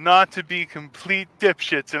learn not to be complete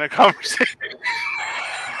dipshits in a conversation.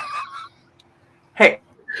 Hey.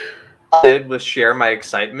 All I did was share my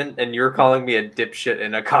excitement, and you're calling me a dipshit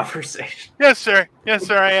in a conversation. Yes, sir. Yes,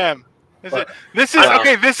 sir, I am. This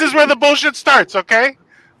is where the bullshit starts, okay?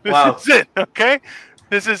 This is it, okay?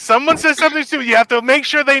 This is someone says something to you, you have to make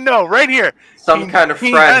sure they know right here. Kind of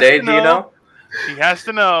friend, eh? Do you know? He has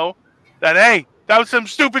to know that, hey, that was some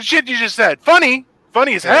stupid shit you just said. Funny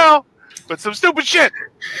as hell, but some stupid shit.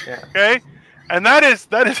 Yeah. Okay? And that is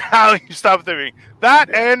how you stop thinking.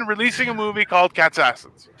 That and releasing a movie called Cat's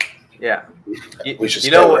Assassins. Yeah.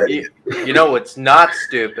 You know what's not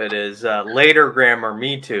stupid is later grammar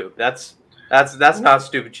Me Too. That's not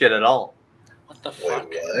stupid shit at all. What the fuck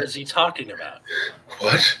is he talking about?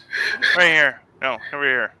 What? Right here. No, over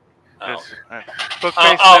here. Oh.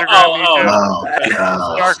 Bookface, Me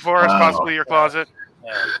Too. Dark Forest, possibly your closet.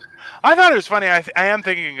 Yeah. I thought it was funny. I am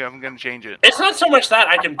thinking I'm going to change it. It's not so much that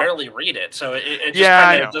I can barely read it, so it just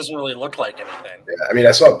kind of doesn't really look like anything. Yeah, I mean,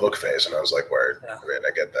 I saw Bookface and I was like, word. Yeah. I mean, I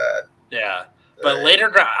get that. Yeah. But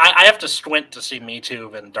later, I have to squint to see Me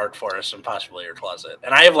Too and Dark Forest and possibly your closet.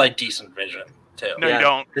 And I have, decent vision, too. No, you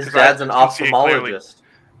don't. His dad's an ophthalmologist.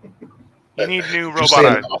 You need new robot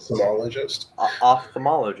eyes. An ophthalmologist?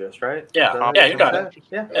 Ophthalmologist, right? Yeah, you got it.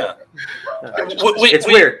 Yeah. It's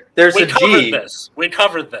weird. There's a G. We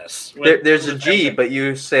covered this. There's a G, but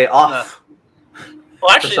you say off.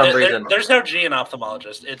 Well, actually, there's no G in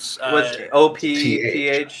ophthalmologist. It's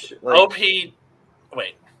OPTH. OP.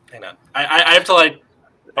 Wait, hang on. I have to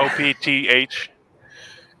OPTH.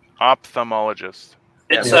 Ophthalmologist.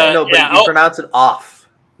 It's but you pronounce it off.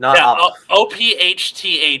 Not off.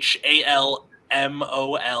 OPHTHALLOGIST.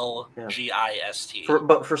 Molgist.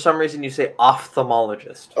 But for some reason you say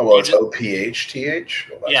ophthalmologist. Oh, well, it's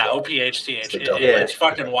OPHTH? Well, yeah, OPHTH. It's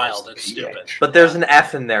fucking wild. It's stupid. But there's an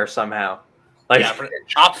F in there somehow. Like, yeah,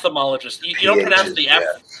 ophthalmologist. You don't pronounce the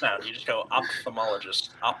F sound. You just go ophthalmologist.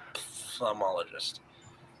 Ophthalmologist.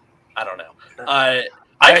 I don't know.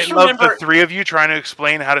 I love the three of you trying to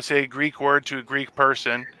explain how to say a Greek word to a Greek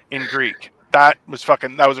person in Greek. That was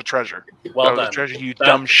a treasure. Well that was done. a treasure, you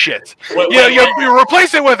dumb shit. Wait. You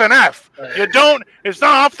replace it with an F. You don't. It's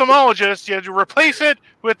not ophthalmologist. You have to replace it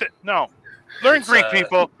with no. Learn Greek,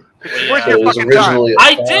 people. It's worth your fucking time.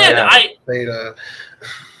 I did.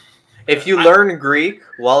 If you learn Greek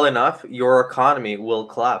well enough, your economy will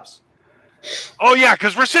collapse. Oh yeah,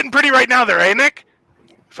 because we're sitting pretty right now there, eh, Nick?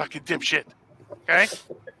 Fucking dipshit. Okay.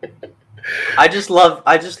 I just love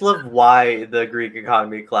why the Greek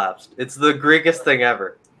economy collapsed. It's the Greekest thing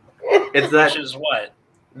ever. It's that. Which is what?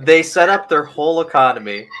 They set up their whole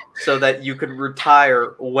economy so that you could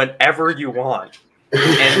retire whenever you want.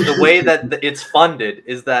 And the way that it's funded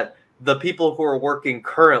is that the people who are working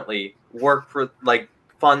currently work for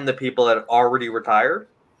fund the people that already retired.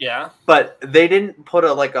 Yeah. But they didn't put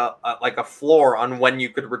a floor on when you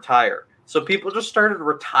could retire. So people just started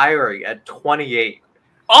retiring at 28.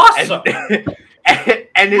 Awesome.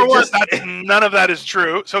 And none of that is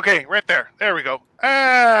true. It's okay, right there. There we go.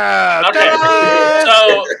 Okay.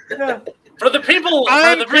 So for the people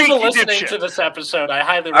listening to this episode, I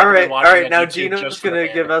highly recommend watching. All right. Now Gino's going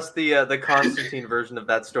to give us the Constantine version of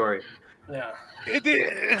that story. Yeah.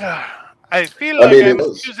 I feel like I'm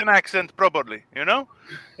using accent properly. You know,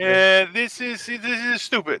 this is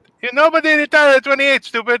stupid. Nobody retired at 28.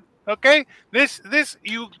 Stupid. Okay.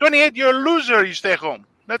 You 28. You're a loser. You stay home.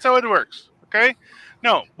 That's how it works. Okay.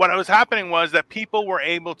 No, what was happening was that people were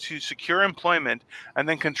able to secure employment, and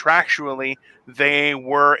then contractually they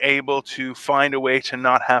were able to find a way to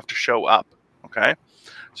not have to show up. Okay.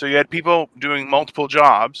 So you had people doing multiple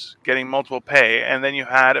jobs, getting multiple pay, and then you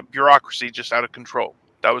had a bureaucracy just out of control.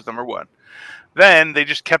 That was number one. Then they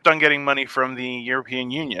just kept on getting money from the European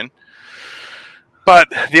Union. But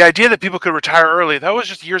the idea that people could retire early, that was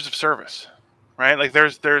just years of service, right? Like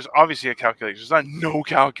there's obviously a calculation. There's not no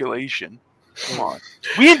calculation. Come on.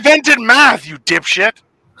 We invented math, you dipshit.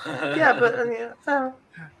 Yeah, but it's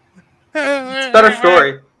a better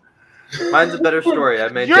story. Mine's a better story.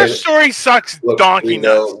 Your story sucks. Look, donkey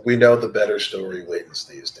nuts. We know the better story wins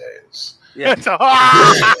these days. Yeah.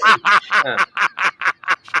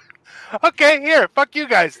 Okay, here, fuck you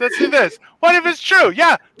guys. Let's do this. What if it's true?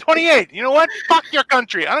 Yeah, 28. You know what? Fuck your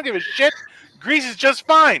country. I don't give a shit. Greece is just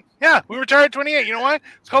fine. Yeah, we retired at 28. You know what?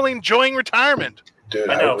 It's called enjoying retirement. Dude,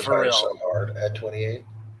 I know, for real. So hard at 28.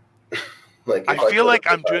 I feel like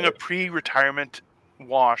I'm doing a pre-retirement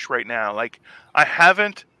wash right now. Like I've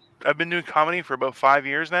been doing comedy for about 5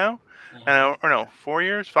 years now. And 4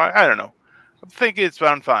 years, 5. I don't know. I think it's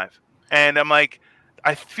around 5. And I'm like,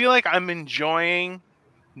 I feel like I'm enjoying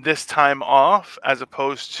this time off as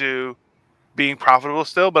opposed to being profitable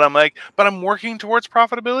still. But I'm working towards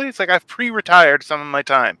profitability. It's like I've pre-retired some of my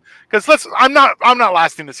time because I'm not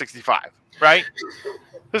lasting to 65, right?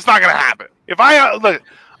 It's not going to happen. If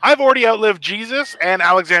I've already outlived Jesus and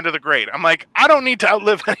Alexander the Great. I'm like, I don't need to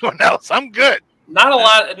outlive anyone else. I'm good. Not a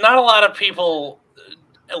lot of people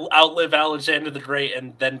outlive Alexander the Great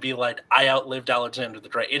and then be like, I outlived Alexander the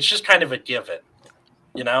Great. It's just kind of a given,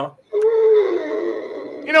 you know?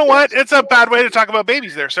 You know what? It's a bad way to talk about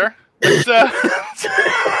babies there, sir. It's,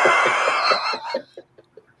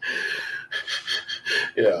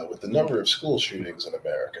 Yeah, with the number of school shootings in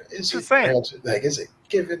America, is it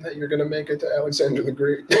given that you're going to make it to Alexander the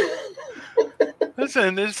Great?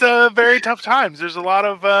 Listen, it's very tough times. There's a lot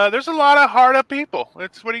of hard up people.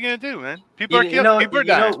 What are you going to do, man? People are killing. People are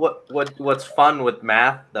dying. What's fun with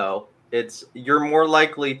math though? It's you're more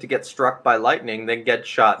likely to get struck by lightning than get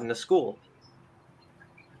shot in a school.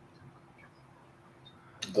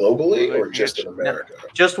 Globally or just in America? No,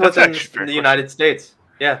 just within the United States.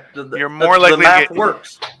 Yeah, you're more likely the math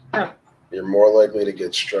works. Yeah. You're more likely to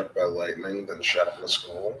get struck by lightning than shot in a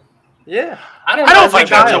school. Yeah, I don't think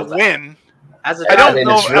that's a win.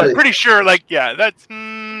 I'm pretty sure. That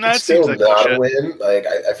still seems like not a win. Like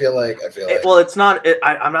I feel like. Well, it's not.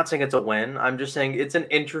 I'm not saying it's a win. I'm just saying it's an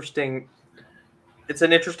interesting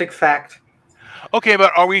fact. Okay,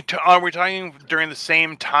 but are we talking during the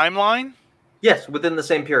same timeline? Yes, within the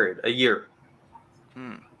same period, a year.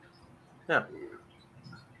 Yeah.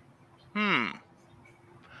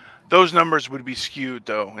 Those numbers would be skewed,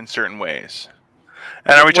 though, in certain ways.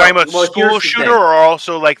 And are we talking about school shooter or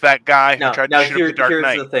also like that guy who tried to shoot up the Dark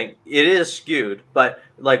Knight? Here's the thing. It is skewed, but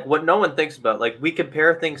like what no one thinks about. Like we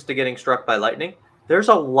compare things to getting struck by lightning. There's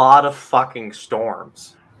a lot of fucking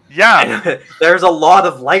storms. Yeah, And there's a lot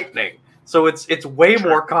of lightning, so it's way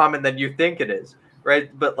more common than you think it is, right?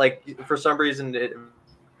 But like for some reason,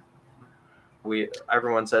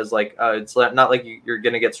 everyone says like it's not like you're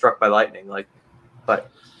gonna get struck by lightning, like,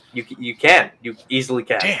 but you easily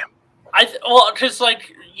can. Damn. Because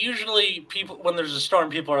like usually people when there's a storm,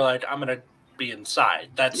 people are like, I'm gonna be inside.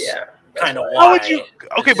 That's kind of why. How would you?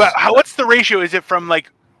 Okay, but what's the ratio? Is it from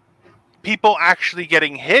like people actually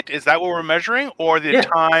getting hit? Is that what we're measuring, or the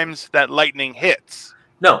times that lightning hits?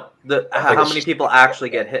 No, how many people actually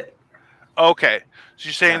get hit? Okay, so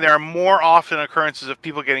you're saying there are more often occurrences of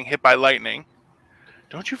people getting hit by lightning.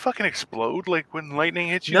 Don't you fucking explode like when lightning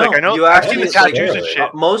hits you? No, like I know I've seen the tattoos and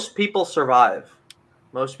shit. Most people survive.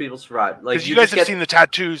 Like because you guys have seen the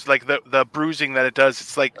tattoos, like the bruising that it does.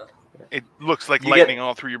 It's like it looks like lightning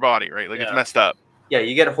all through your body, right? Like it's messed up. Yeah,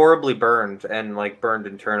 you get horribly burned and like burned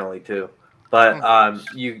internally too, but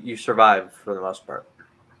you survive for the most part.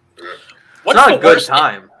 What's not a good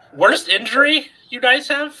time. Worst injury you guys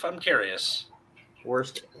have? I'm curious.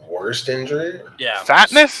 Worst injury? Yeah.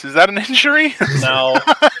 Fatness? Is that an injury? No.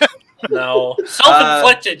 No.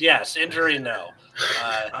 Self-inflicted, yes. Injury, no.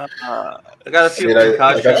 I got a few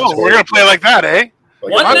concussions. We're gonna play like that, eh?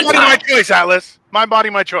 Like my body, my choice, Atlas. My body,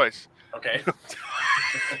 my choice. Okay.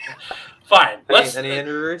 Fine. Any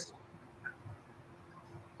injuries?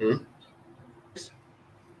 All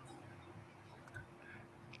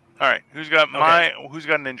right. Who's got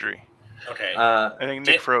an injury? Okay. I think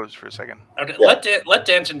Nick froze for a second. Okay. Let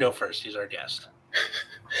Danton go first. He's our guest.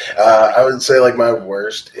 I would say like my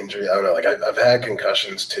worst injury. I don't know. Like I've had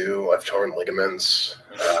concussions too. I've torn ligaments.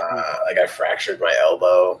 Like I fractured my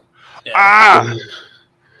elbow. Yeah.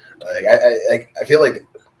 Like I feel like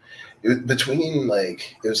between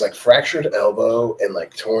like it was like fractured elbow and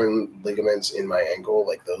like torn ligaments in my ankle.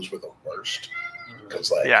 Like those were the worst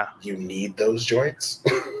because like you need those joints.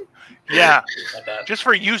 Yeah, just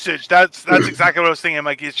for usage. That's exactly what I was thinking.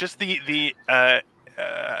 Like it's just it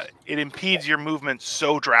impedes your movement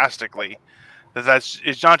so drastically that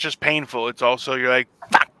it's not just painful. It's also you're like,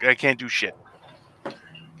 fuck, I can't do shit.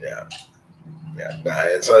 Yeah.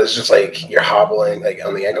 And so it's just like you're hobbling, like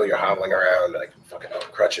on the ankle, you're hobbling around like fucking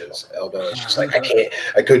crutches, elbow. It's just like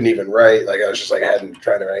I couldn't even write. Like I was just like I hadn't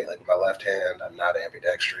tried to write like with my left hand. I'm not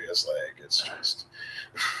ambidextrous. Like it's just.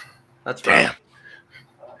 That's damn.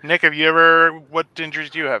 Nick, what injuries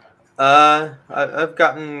do you have? I've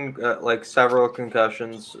gotten like several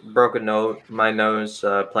concussions, broken my nose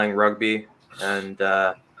playing rugby, and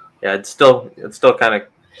it's still kind of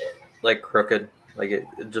like crooked. Like it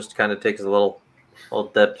just kind of takes a little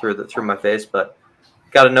dip through my face, but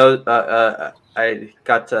got a nose. I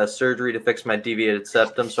got surgery to fix my deviated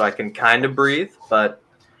septum, so I can kind of breathe, but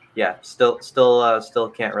yeah, still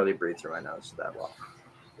can't really breathe through my nose that well.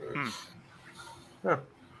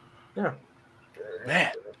 Yeah.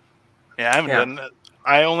 Man. Yeah, I haven't done that.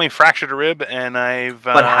 I only fractured a rib, and I've.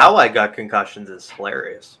 But how I got concussions is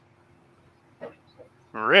hilarious.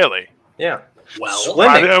 Really? Yeah. Well,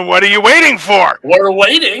 swimming. What are you waiting for? We're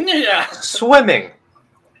waiting. Yeah. Swimming.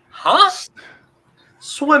 Huh?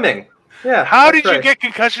 Swimming. Yeah. How did you get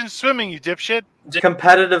concussions swimming, you dipshit?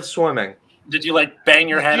 Competitive swimming. Did you like bang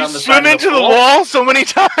your head on the swim side into of the wall so many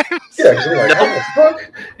times? Yeah, because like, what the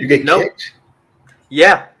fuck? You get kicked?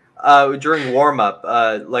 Yeah. During warm up,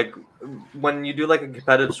 like when you do like a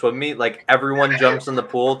competitive swim meet, like everyone jumps in the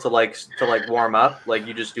pool to warm up. Like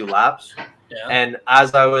you just do laps. Yeah. And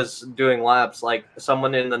as I was doing laps, like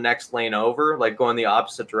someone in the next lane over, like going the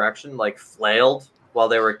opposite direction, like flailed while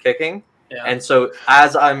they were kicking. Yeah. And so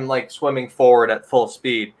as I'm like swimming forward at full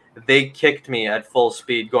speed, they kicked me at full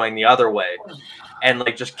speed going the other way and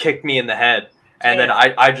like just kicked me in the head. And then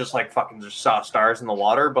I just like fucking just saw stars in the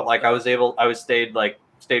water. But like I stayed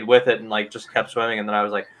with it and like just kept swimming. And then I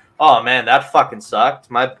was like, oh man, that fucking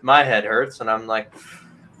sucked. My head hurts. And I'm like,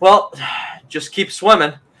 well, just keep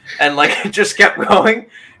swimming. And like it just kept going.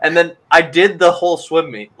 And then I did the whole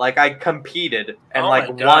swim meet. Like I competed and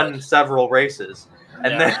won several races.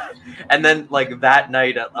 And then like that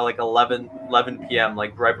night at like 11 p.m.,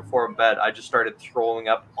 like right before bed, I just started throwing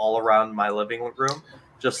up all around my living room.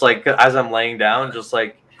 Just like as I'm laying down, just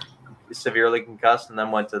like severely concussed, and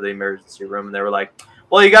then went to the emergency room and they were like,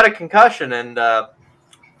 well, you got a concussion and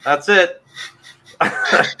that's it.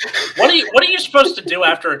 What are you supposed to do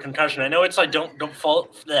after a concussion? I know it's like don't fall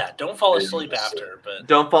asleep after, but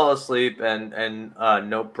don't fall asleep and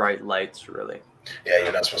no bright lights really. Yeah,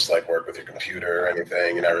 you're not supposed to like work with your computer or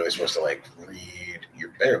anything. You're not really supposed to like read.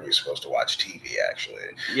 You're barely supposed to watch TV actually.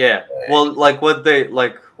 Yeah. Well, like what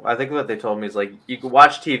I think what they told me is like you can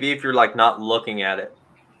watch TV if you're like not looking at it.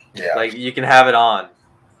 Yeah. Like you can have it on,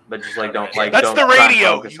 but just like don't like. That's don't the try and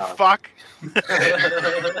radio, focus you on it. fuck.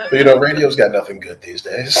 But, radio's got nothing good these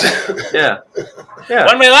days. Yeah. Yeah.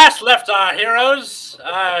 When we last left our heroes,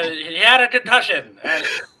 he had a concussion. And,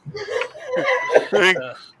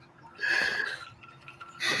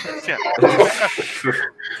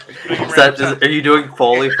 Are you doing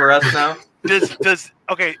Foley for us now?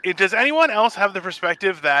 Does anyone else have the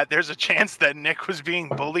perspective that there's a chance that Nick was being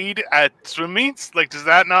bullied at swim meets? Like, does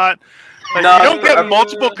that not? Like, No, you don't get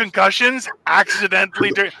multiple concussions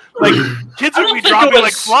accidentally. Like, kids would be dropping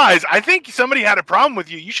like flies. I think somebody had a problem with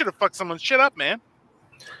you. You should have fucked someone's shit up, man.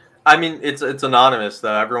 I mean, it's anonymous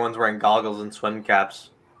though. Everyone's wearing goggles and swim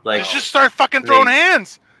caps. Like, just start fucking throwing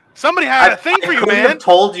hands. Somebody had a thing for you, man. I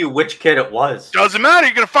told you which kid it was. Doesn't matter.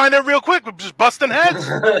 You're gonna find out real quick. We're just busting heads.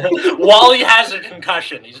 While he has a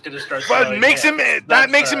concussion, he's gonna start. But makes him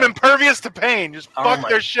impervious to pain. Just fuck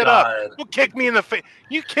their shit up. You kick me in the face.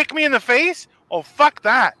 You kick me in the face? Oh, fuck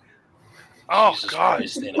that. Oh, Jesus God.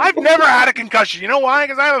 Christ, I've never had a concussion. You know why?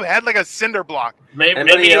 Because I have had like a cinder block.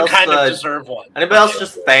 Maybe you kind of deserve one. Anybody else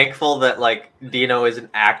just thankful that like Dino isn't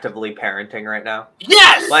actively parenting right now?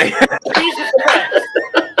 Yes. Like Jesus Christ.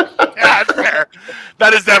 Yeah, that's fair.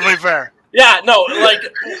 That is definitely fair. Yeah, no, like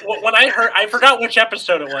when I forgot which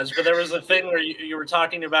episode it was, but there was a thing where you were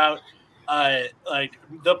talking about like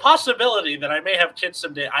the possibility that I may have kids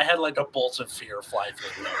someday. I had like a bolt of fear fly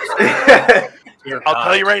through me. I'll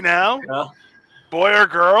tell you right now, boy or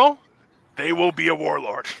girl, they will be a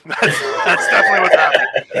warlord. That's definitely what's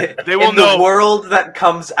happening. They will know the world that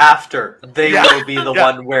comes after. They will be the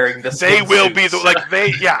one wearing the. They will be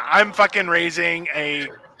the I'm fucking raising a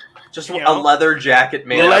leather jacket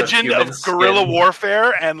made legend out of guerrilla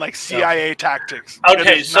warfare and like CIA tactics.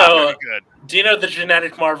 Okay, so do you know the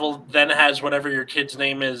genetic marvel then has whatever your kid's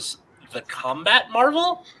name is? The combat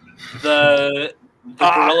marvel, the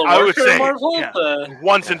guerrilla warfare marvel, the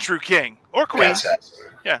once and true king or queen.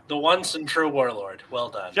 Yeah, the once and true warlord. Well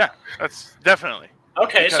done. Yeah, that's definitely.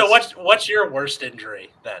 Okay, so what's your worst injury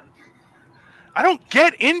then? I don't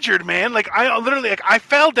get injured, man. Like I literally, I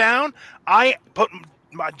fell down. I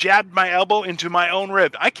jabbed my elbow into my own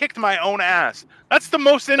rib. I kicked my own ass. That's the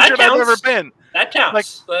most injured I've ever been. That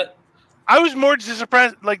counts. I was more just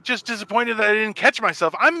disappointed that I didn't catch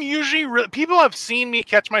myself. I'm usually people have seen me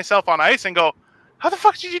catch myself on ice and go, "How the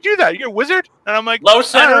fuck did you do that? You're a wizard?" And I'm like, "Low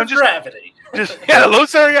center of gravity." Low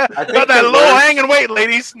center. Yeah, got that low hanging weight,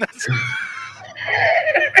 ladies.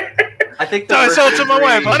 I think so I said to my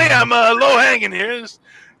wife, "Honey, I'm low hanging here."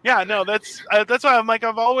 Yeah, no, that's why I'm like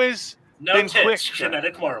I've always been quick.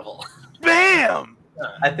 Genetic marvel. Bam.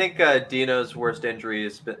 I think Dino's worst injury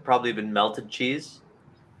has probably been melted cheese.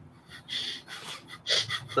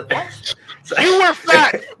 You were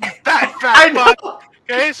fat fuck.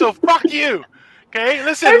 Okay, so fuck you. Okay,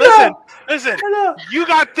 listen. You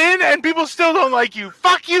got thin, and people still don't like you.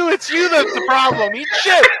 Fuck you. It's you that's the problem. Eat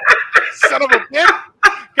shit, son of a bitch.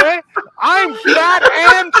 Okay, I'm fat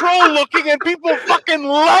and troll looking, and people fucking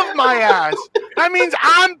love my ass. That means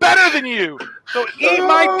I'm better than you. So eat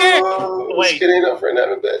my dick. Wait, getting up for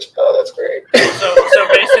another bitch. Oh, that's great. So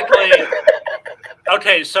basically,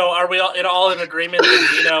 okay. So are we all in agreement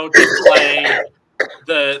that to play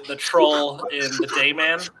the troll in the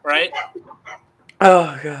Dayman, right?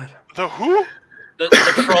 Oh God. The who? The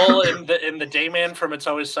troll in the Dayman from It's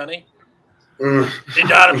Always Sunny. You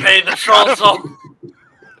gotta pay the troll toll.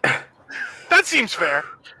 That seems fair.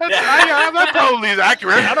 That probably is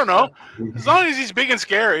accurate. I don't know. As long as he's big and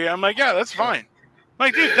scary, I'm like, yeah, that's fine.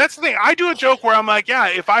 Like, dude, that's the thing. I do a joke where I'm like, yeah,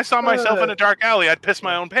 if I saw myself in a dark alley, I'd piss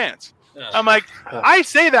my own pants. Yeah. I'm like, I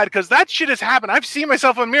say that because that shit has happened. I've seen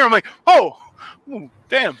myself in the mirror. I'm like,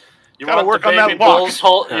 damn. You gotta work on that walk.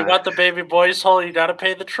 You want the baby boy's hole, you gotta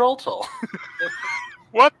pay the troll toll.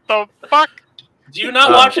 What the fuck? Do you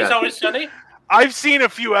not watch It's Always Sunny? I've seen a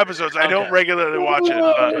few episodes. I don't regularly watch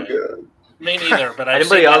it. Me neither, but I've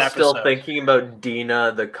Anybody seen else still thinking about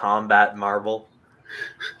Dina the combat marvel?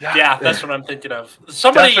 Yeah, that's what I'm thinking of.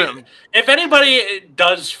 Somebody, if anybody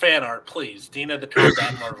does fan art, please, Dina the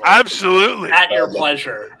combat marvel. Absolutely. At your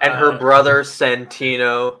pleasure. And her brother,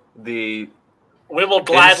 Santino, we will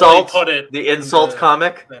gladly put it. The insult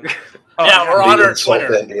comic. Or on our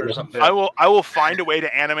Twitter or something. I will find a way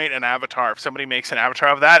to animate an avatar. If somebody makes an avatar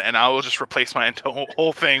of that, and I will just replace my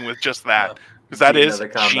whole thing with just that. Because that is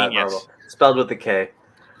genius. Marvel. Spelled with a K.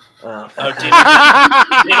 Dina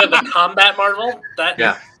the combat marvel?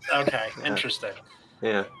 Yeah. Okay, interesting.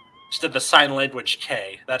 Yeah. Just did the sign language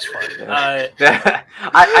K. That's fun. I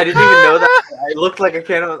didn't even know that. I looked like a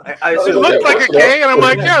K. It looked like a K, and I'm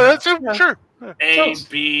like, yeah, that's sure. A,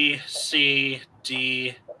 B, C,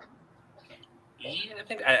 D, E. I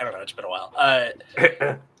think I don't know. It's been a while.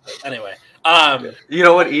 Anyway, you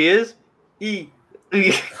know what E is? E.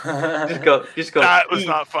 Just go. That was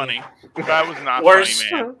not funny. That was not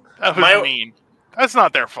funny, man. That was mean. That's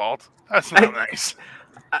not their fault. That's not nice.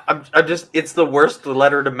 I'm just. It's the worst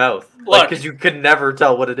letter to mouth. Look, because you could never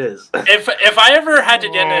tell what it is. If I ever had to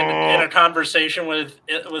get in a conversation with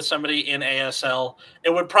somebody in ASL,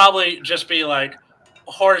 it would probably just be like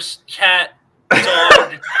horse, cat, dog,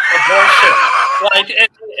 abortion. Like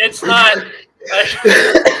it's not.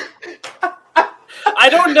 I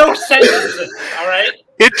don't know sentences. All right.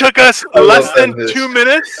 It took us less than 2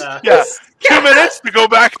 minutes. 2 minutes to go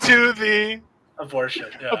back to the abortion.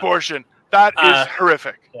 Yeah. Abortion. That is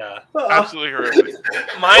horrific. Yeah. Absolutely horrific.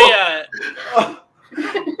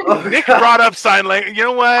 Nick God. brought up sign language. You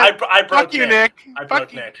know what? I broke Fuck you, Nick. I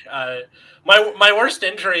broke Nick. My worst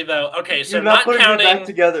injury though. Okay, so You're not putting counting it back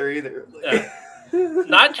together either.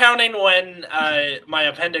 Not counting when my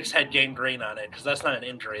appendix had gangrene on it, because that's not an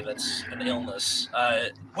injury, that's an illness.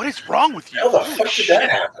 What is wrong with you? How the fuck did that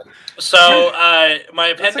happen? So my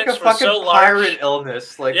appendix was so large. Pirate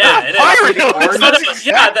illness, like yeah, it pirate is.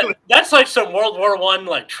 illness. That's like some World War I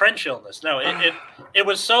like trench illness. No, it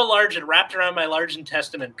was so large it wrapped around my large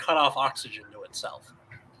intestine and cut off oxygen to itself,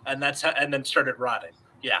 and then started rotting.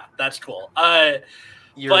 Yeah, that's cool. What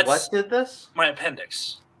did this? My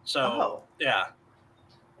appendix. So yeah.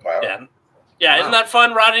 Wow. Yeah, Isn't that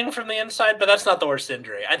fun, rotting from the inside? But that's not the worst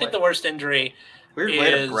injury. I think the worst injury Weird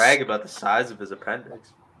way to brag about the size of his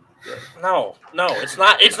appendix. No, it's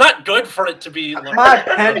not. It's not good for it to be. My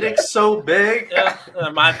appendix so big. Yeah,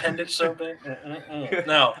 my appendix so big.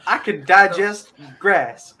 No, I could digest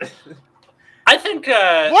grass. I think.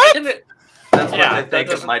 What? That's what I think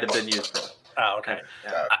it might have been used for. Oh, okay.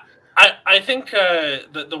 Yeah. I think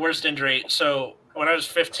the worst injury. So when I was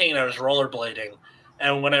 15, I was rollerblading.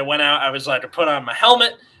 And when I went out, I was like, I put on my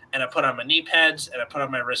helmet, and I put on my knee pads, and I put on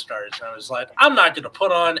my wrist guards. And I was like, I'm not going to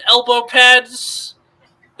put on elbow pads.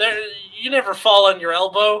 You never fall on your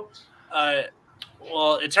elbow.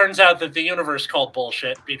 Well, it turns out that the universe called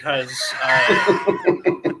bullshit, because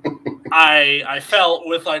I fell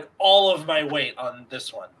with like all of my weight on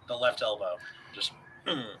this one, the left elbow. Just.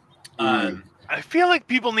 I feel like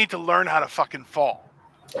people need to learn how to fucking fall.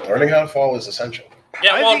 Learning how to fall is essential.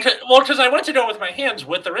 Yeah, because I went to go with my hands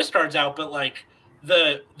with the wrist guards out, but like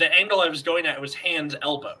the angle I was going at was hands,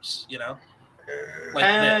 elbows, like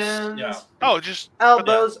hands, this. Yeah. Oh, just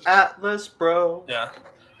elbows, Atlas, bro. Yeah.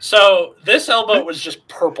 So this elbow was just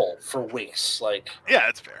purple for weeks. Like. Yeah,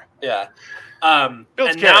 that's fair. Yeah.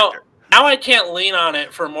 Builds and character. now I can't lean on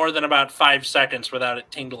it for more than about 5 seconds without it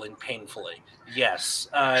tingling painfully. Yes.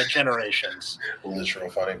 Generations. Literal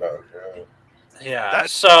funny bone. Yeah,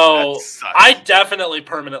 so I definitely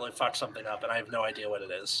permanently fucked something up, and I have no idea what it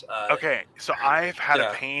is. Okay, so I've had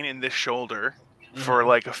a pain in this shoulder for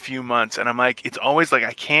like a few months, and I'm like, it's always like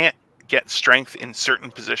I can't get strength in certain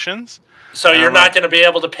positions. So you're not going to be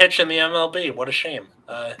able to pitch in the MLB. What a shame.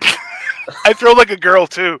 I throw like a girl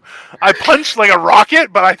too. I punch like a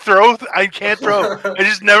rocket, but I can't throw. I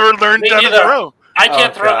just never learned how to throw. I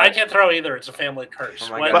can't throw. I can't throw either. It's a family curse.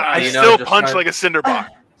 But I still punch like a cinder block.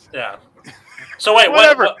 Yeah. So wait,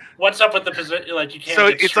 whatever. What's up with the position? Like you can't. So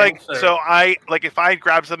get it's like or... so I like if I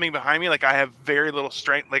grab something behind me, like I have very little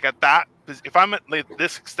strength. Like at that, if I'm at like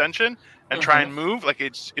this extension and try and move, like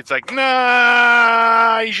it's like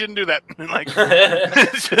nah, you shouldn't do that. Like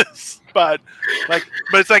it's just, but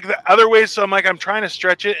it's like the other ways. So I'm trying to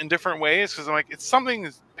stretch it in different ways because I'm like it's something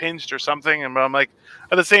is pinched or something, and I'm like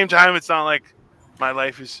at the same time it's not like my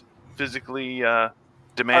life is physically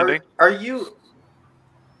demanding. Are you?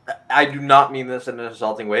 I do not mean this in an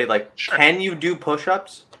insulting way. Like, Can you do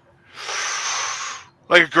push-ups?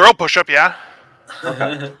 Like a girl push-up, yeah.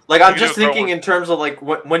 Okay. Like, I'm just thinking in terms of like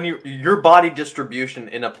when your body distribution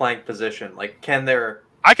in a plank position. Like, can there?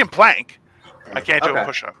 I can plank. I can't do a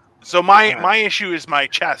push-up. So my issue is my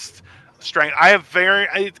chest strength. I have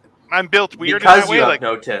I'm built weird because in that way. You have like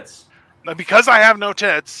no tits. Because I have no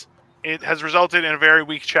tits, it has resulted in a very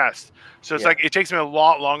weak chest. So it's like it takes me a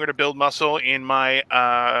lot longer to build muscle in my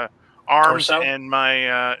arms torso? And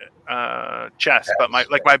my chest, but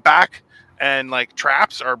my back and like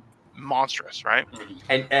traps are monstrous, right?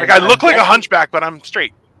 And like I look like a hunchback, but I'm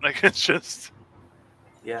straight. Like it's just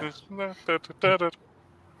Wow.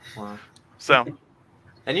 So,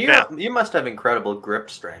 and you must have incredible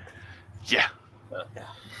grip strength. Yeah.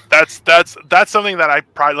 That's something that I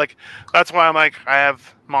probably like. That's why I'm like I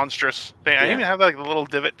have monstrous thing. I even have like the little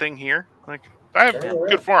divot thing here. Like I have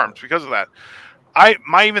good forearms because of that. I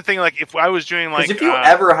might even think like if I was doing like if you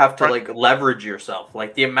ever have to like leverage yourself,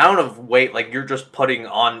 like the amount of weight like you're just putting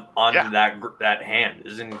on that hand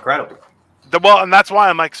is incredible. And that's why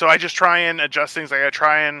I'm like, so I just try and adjust things. Like I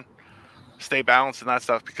try and stay balanced and that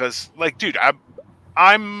stuff because like, dude,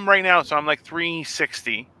 I'm right now, so I'm like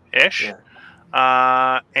 360 ish,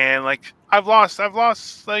 and like I've lost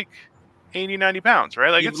like 80, 90 pounds, right?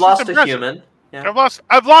 Like you've lost a human. Yeah.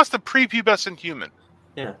 I've lost a prepubescent human.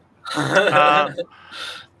 Yeah.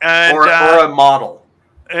 And or a model.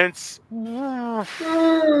 It's I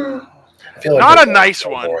feel like not a nice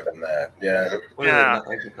one. More than that, yeah.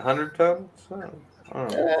 Like 100 pounds.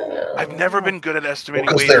 I've never been good at estimating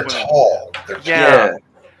weight. Because they're tall. Yeah.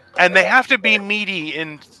 And they have to be meaty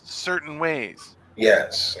in certain ways.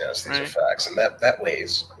 Yes, these are facts, and that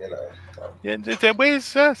weighs, Yeah, that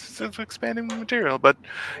weighs it's expanding material, but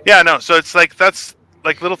so it's like that's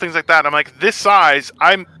like little things like that. I'm like this size.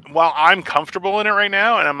 While I'm comfortable in it right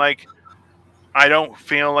now, and I'm like, I don't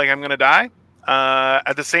feel like I'm gonna die.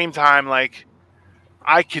 At the same time, like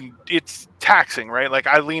it's taxing, right? Like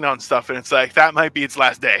I lean on stuff, and it's like that might be its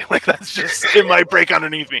last day. Like that's just it might break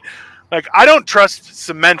underneath me. Like I don't trust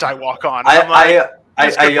cement I walk on. I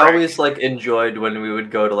always like enjoyed when we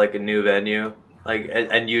would go to like a new venue, like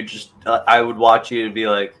and you just I would watch you to be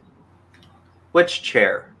like, which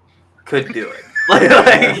chair could do it?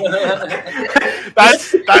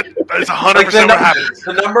 That's 100% what happens.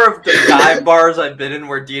 The number of dive bars I've been in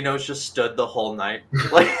where Dino's just stood the whole night.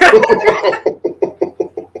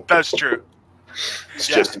 That's true. It's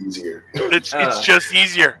just easier. It's just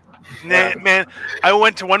easier. Man, I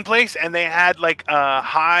went to one place and they had like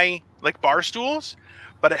high like bar stools,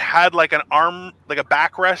 but it had like an arm, like a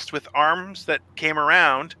backrest with arms that came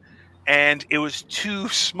around, and it was too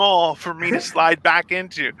small for me to slide back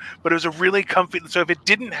into. But it was a really comfy. So if it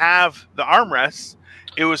didn't have the armrests,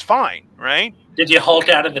 it was fine, right? Did you Hulk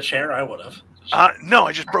out of the chair? I would have. No,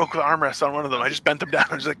 I just broke the armrest on one of them. I just bent them down.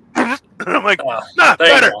 I was like, and I'm like,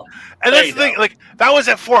 better. And that's the thing. Like that was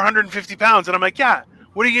at 450 pounds, and I'm like, yeah.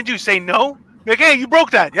 What are you gonna do? Say no? Like, hey, you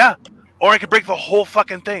broke that, yeah. Or I could break the whole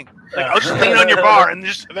fucking thing. Like, I'll just lean on your bar, and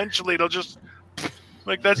just eventually it'll just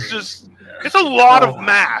like that's just it's a lot of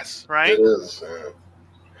mass, right? It is.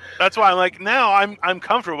 That's why I'm like now I'm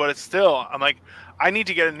comfortable, but it's still I'm like I need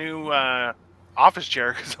to get a new office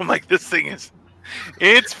chair because I'm like this thing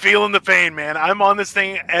it's feeling the pain, man. I'm on this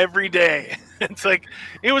thing every day. It's like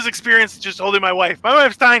it was experience just holding my wife. My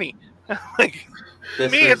wife's tiny. Like.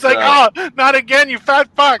 It's like, not again, you fat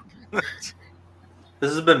fuck.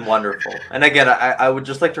 This has been wonderful. And again, I would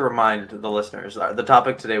just like to remind the listeners, the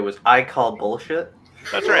topic today was I call bullshit.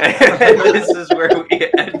 That's right. This is where we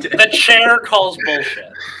ended. The chair calls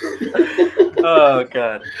bullshit. Oh,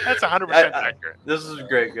 God. That's 100% accurate. This is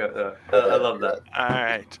great. I love that. All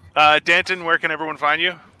right. Danton, where can everyone find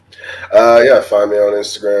you? Find me on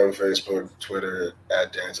Instagram, Facebook, Twitter,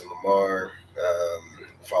 at Danton Lamar.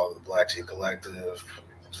 Follow the Black Tea Collective.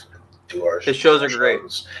 Do our his shows are great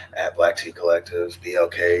at Black Tea Collective,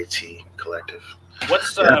 BLKT Collective.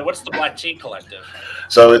 What's the Black Tea Collective?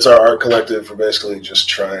 So it's our art collective. We're basically just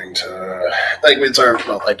trying to it's our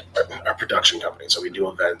production company. So we do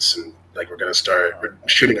events and we're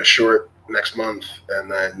shooting a short next month, and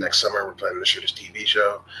then next summer we're planning to shoot a TV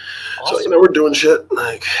show. Awesome. So we're doing shit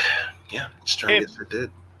just trying to get it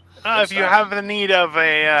did. If you have the need of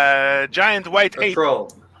a giant white ape,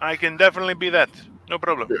 I can definitely be that. No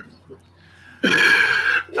problem. All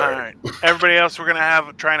right. Everybody else, we're going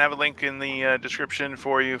to try and have a link in the description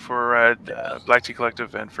for you for Black Tea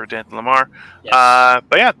Collective and for Danton Lamar. Yes.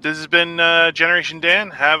 But yeah, this has been Generation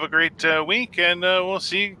Dan. Have a great week, and we'll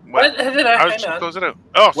see. I was just close it out.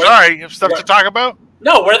 Oh, sorry. You have stuff to talk about?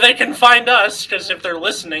 No, where they can find us, because if they're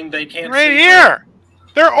listening, they can't right see here.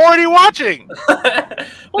 They're already watching.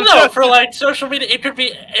 Well, no, for social media, it could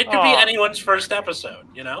be anyone's first episode.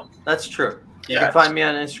 That's true. You can find me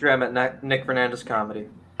on Instagram at Nick Fernandez Comedy.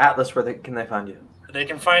 Atlas, where can they find you? They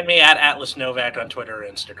can find me at Atlas Novak on Twitter or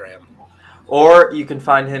Instagram. Or you can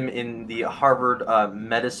find him in the Harvard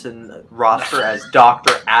medicine roster as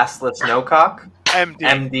Dr. Aslis Nocock,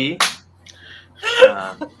 MD.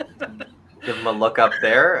 Give him a look up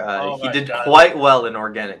there. He did quite well in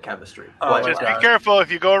organic chemistry. Just be careful.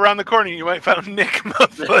 If you go around the corner, you might find Nick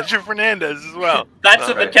Pleasure Fernandez as well. That's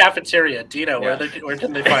in the cafeteria. Dino, where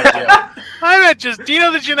can they find you? I'm at just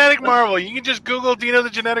Dino the Genetic Marvel. You can just Google Dino the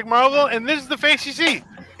Genetic Marvel, and this is the face you see.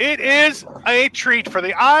 It is a treat for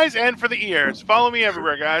the eyes and for the ears. Follow me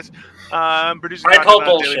everywhere, guys. I'm producing content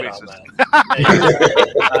on a daily basis.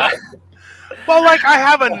 Well, I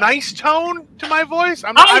have a nice tone to my voice.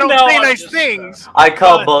 I don't say nice things. I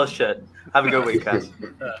call bullshit. Have a good week, guys.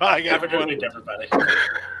 Bye, Have a good everyone. week, everybody.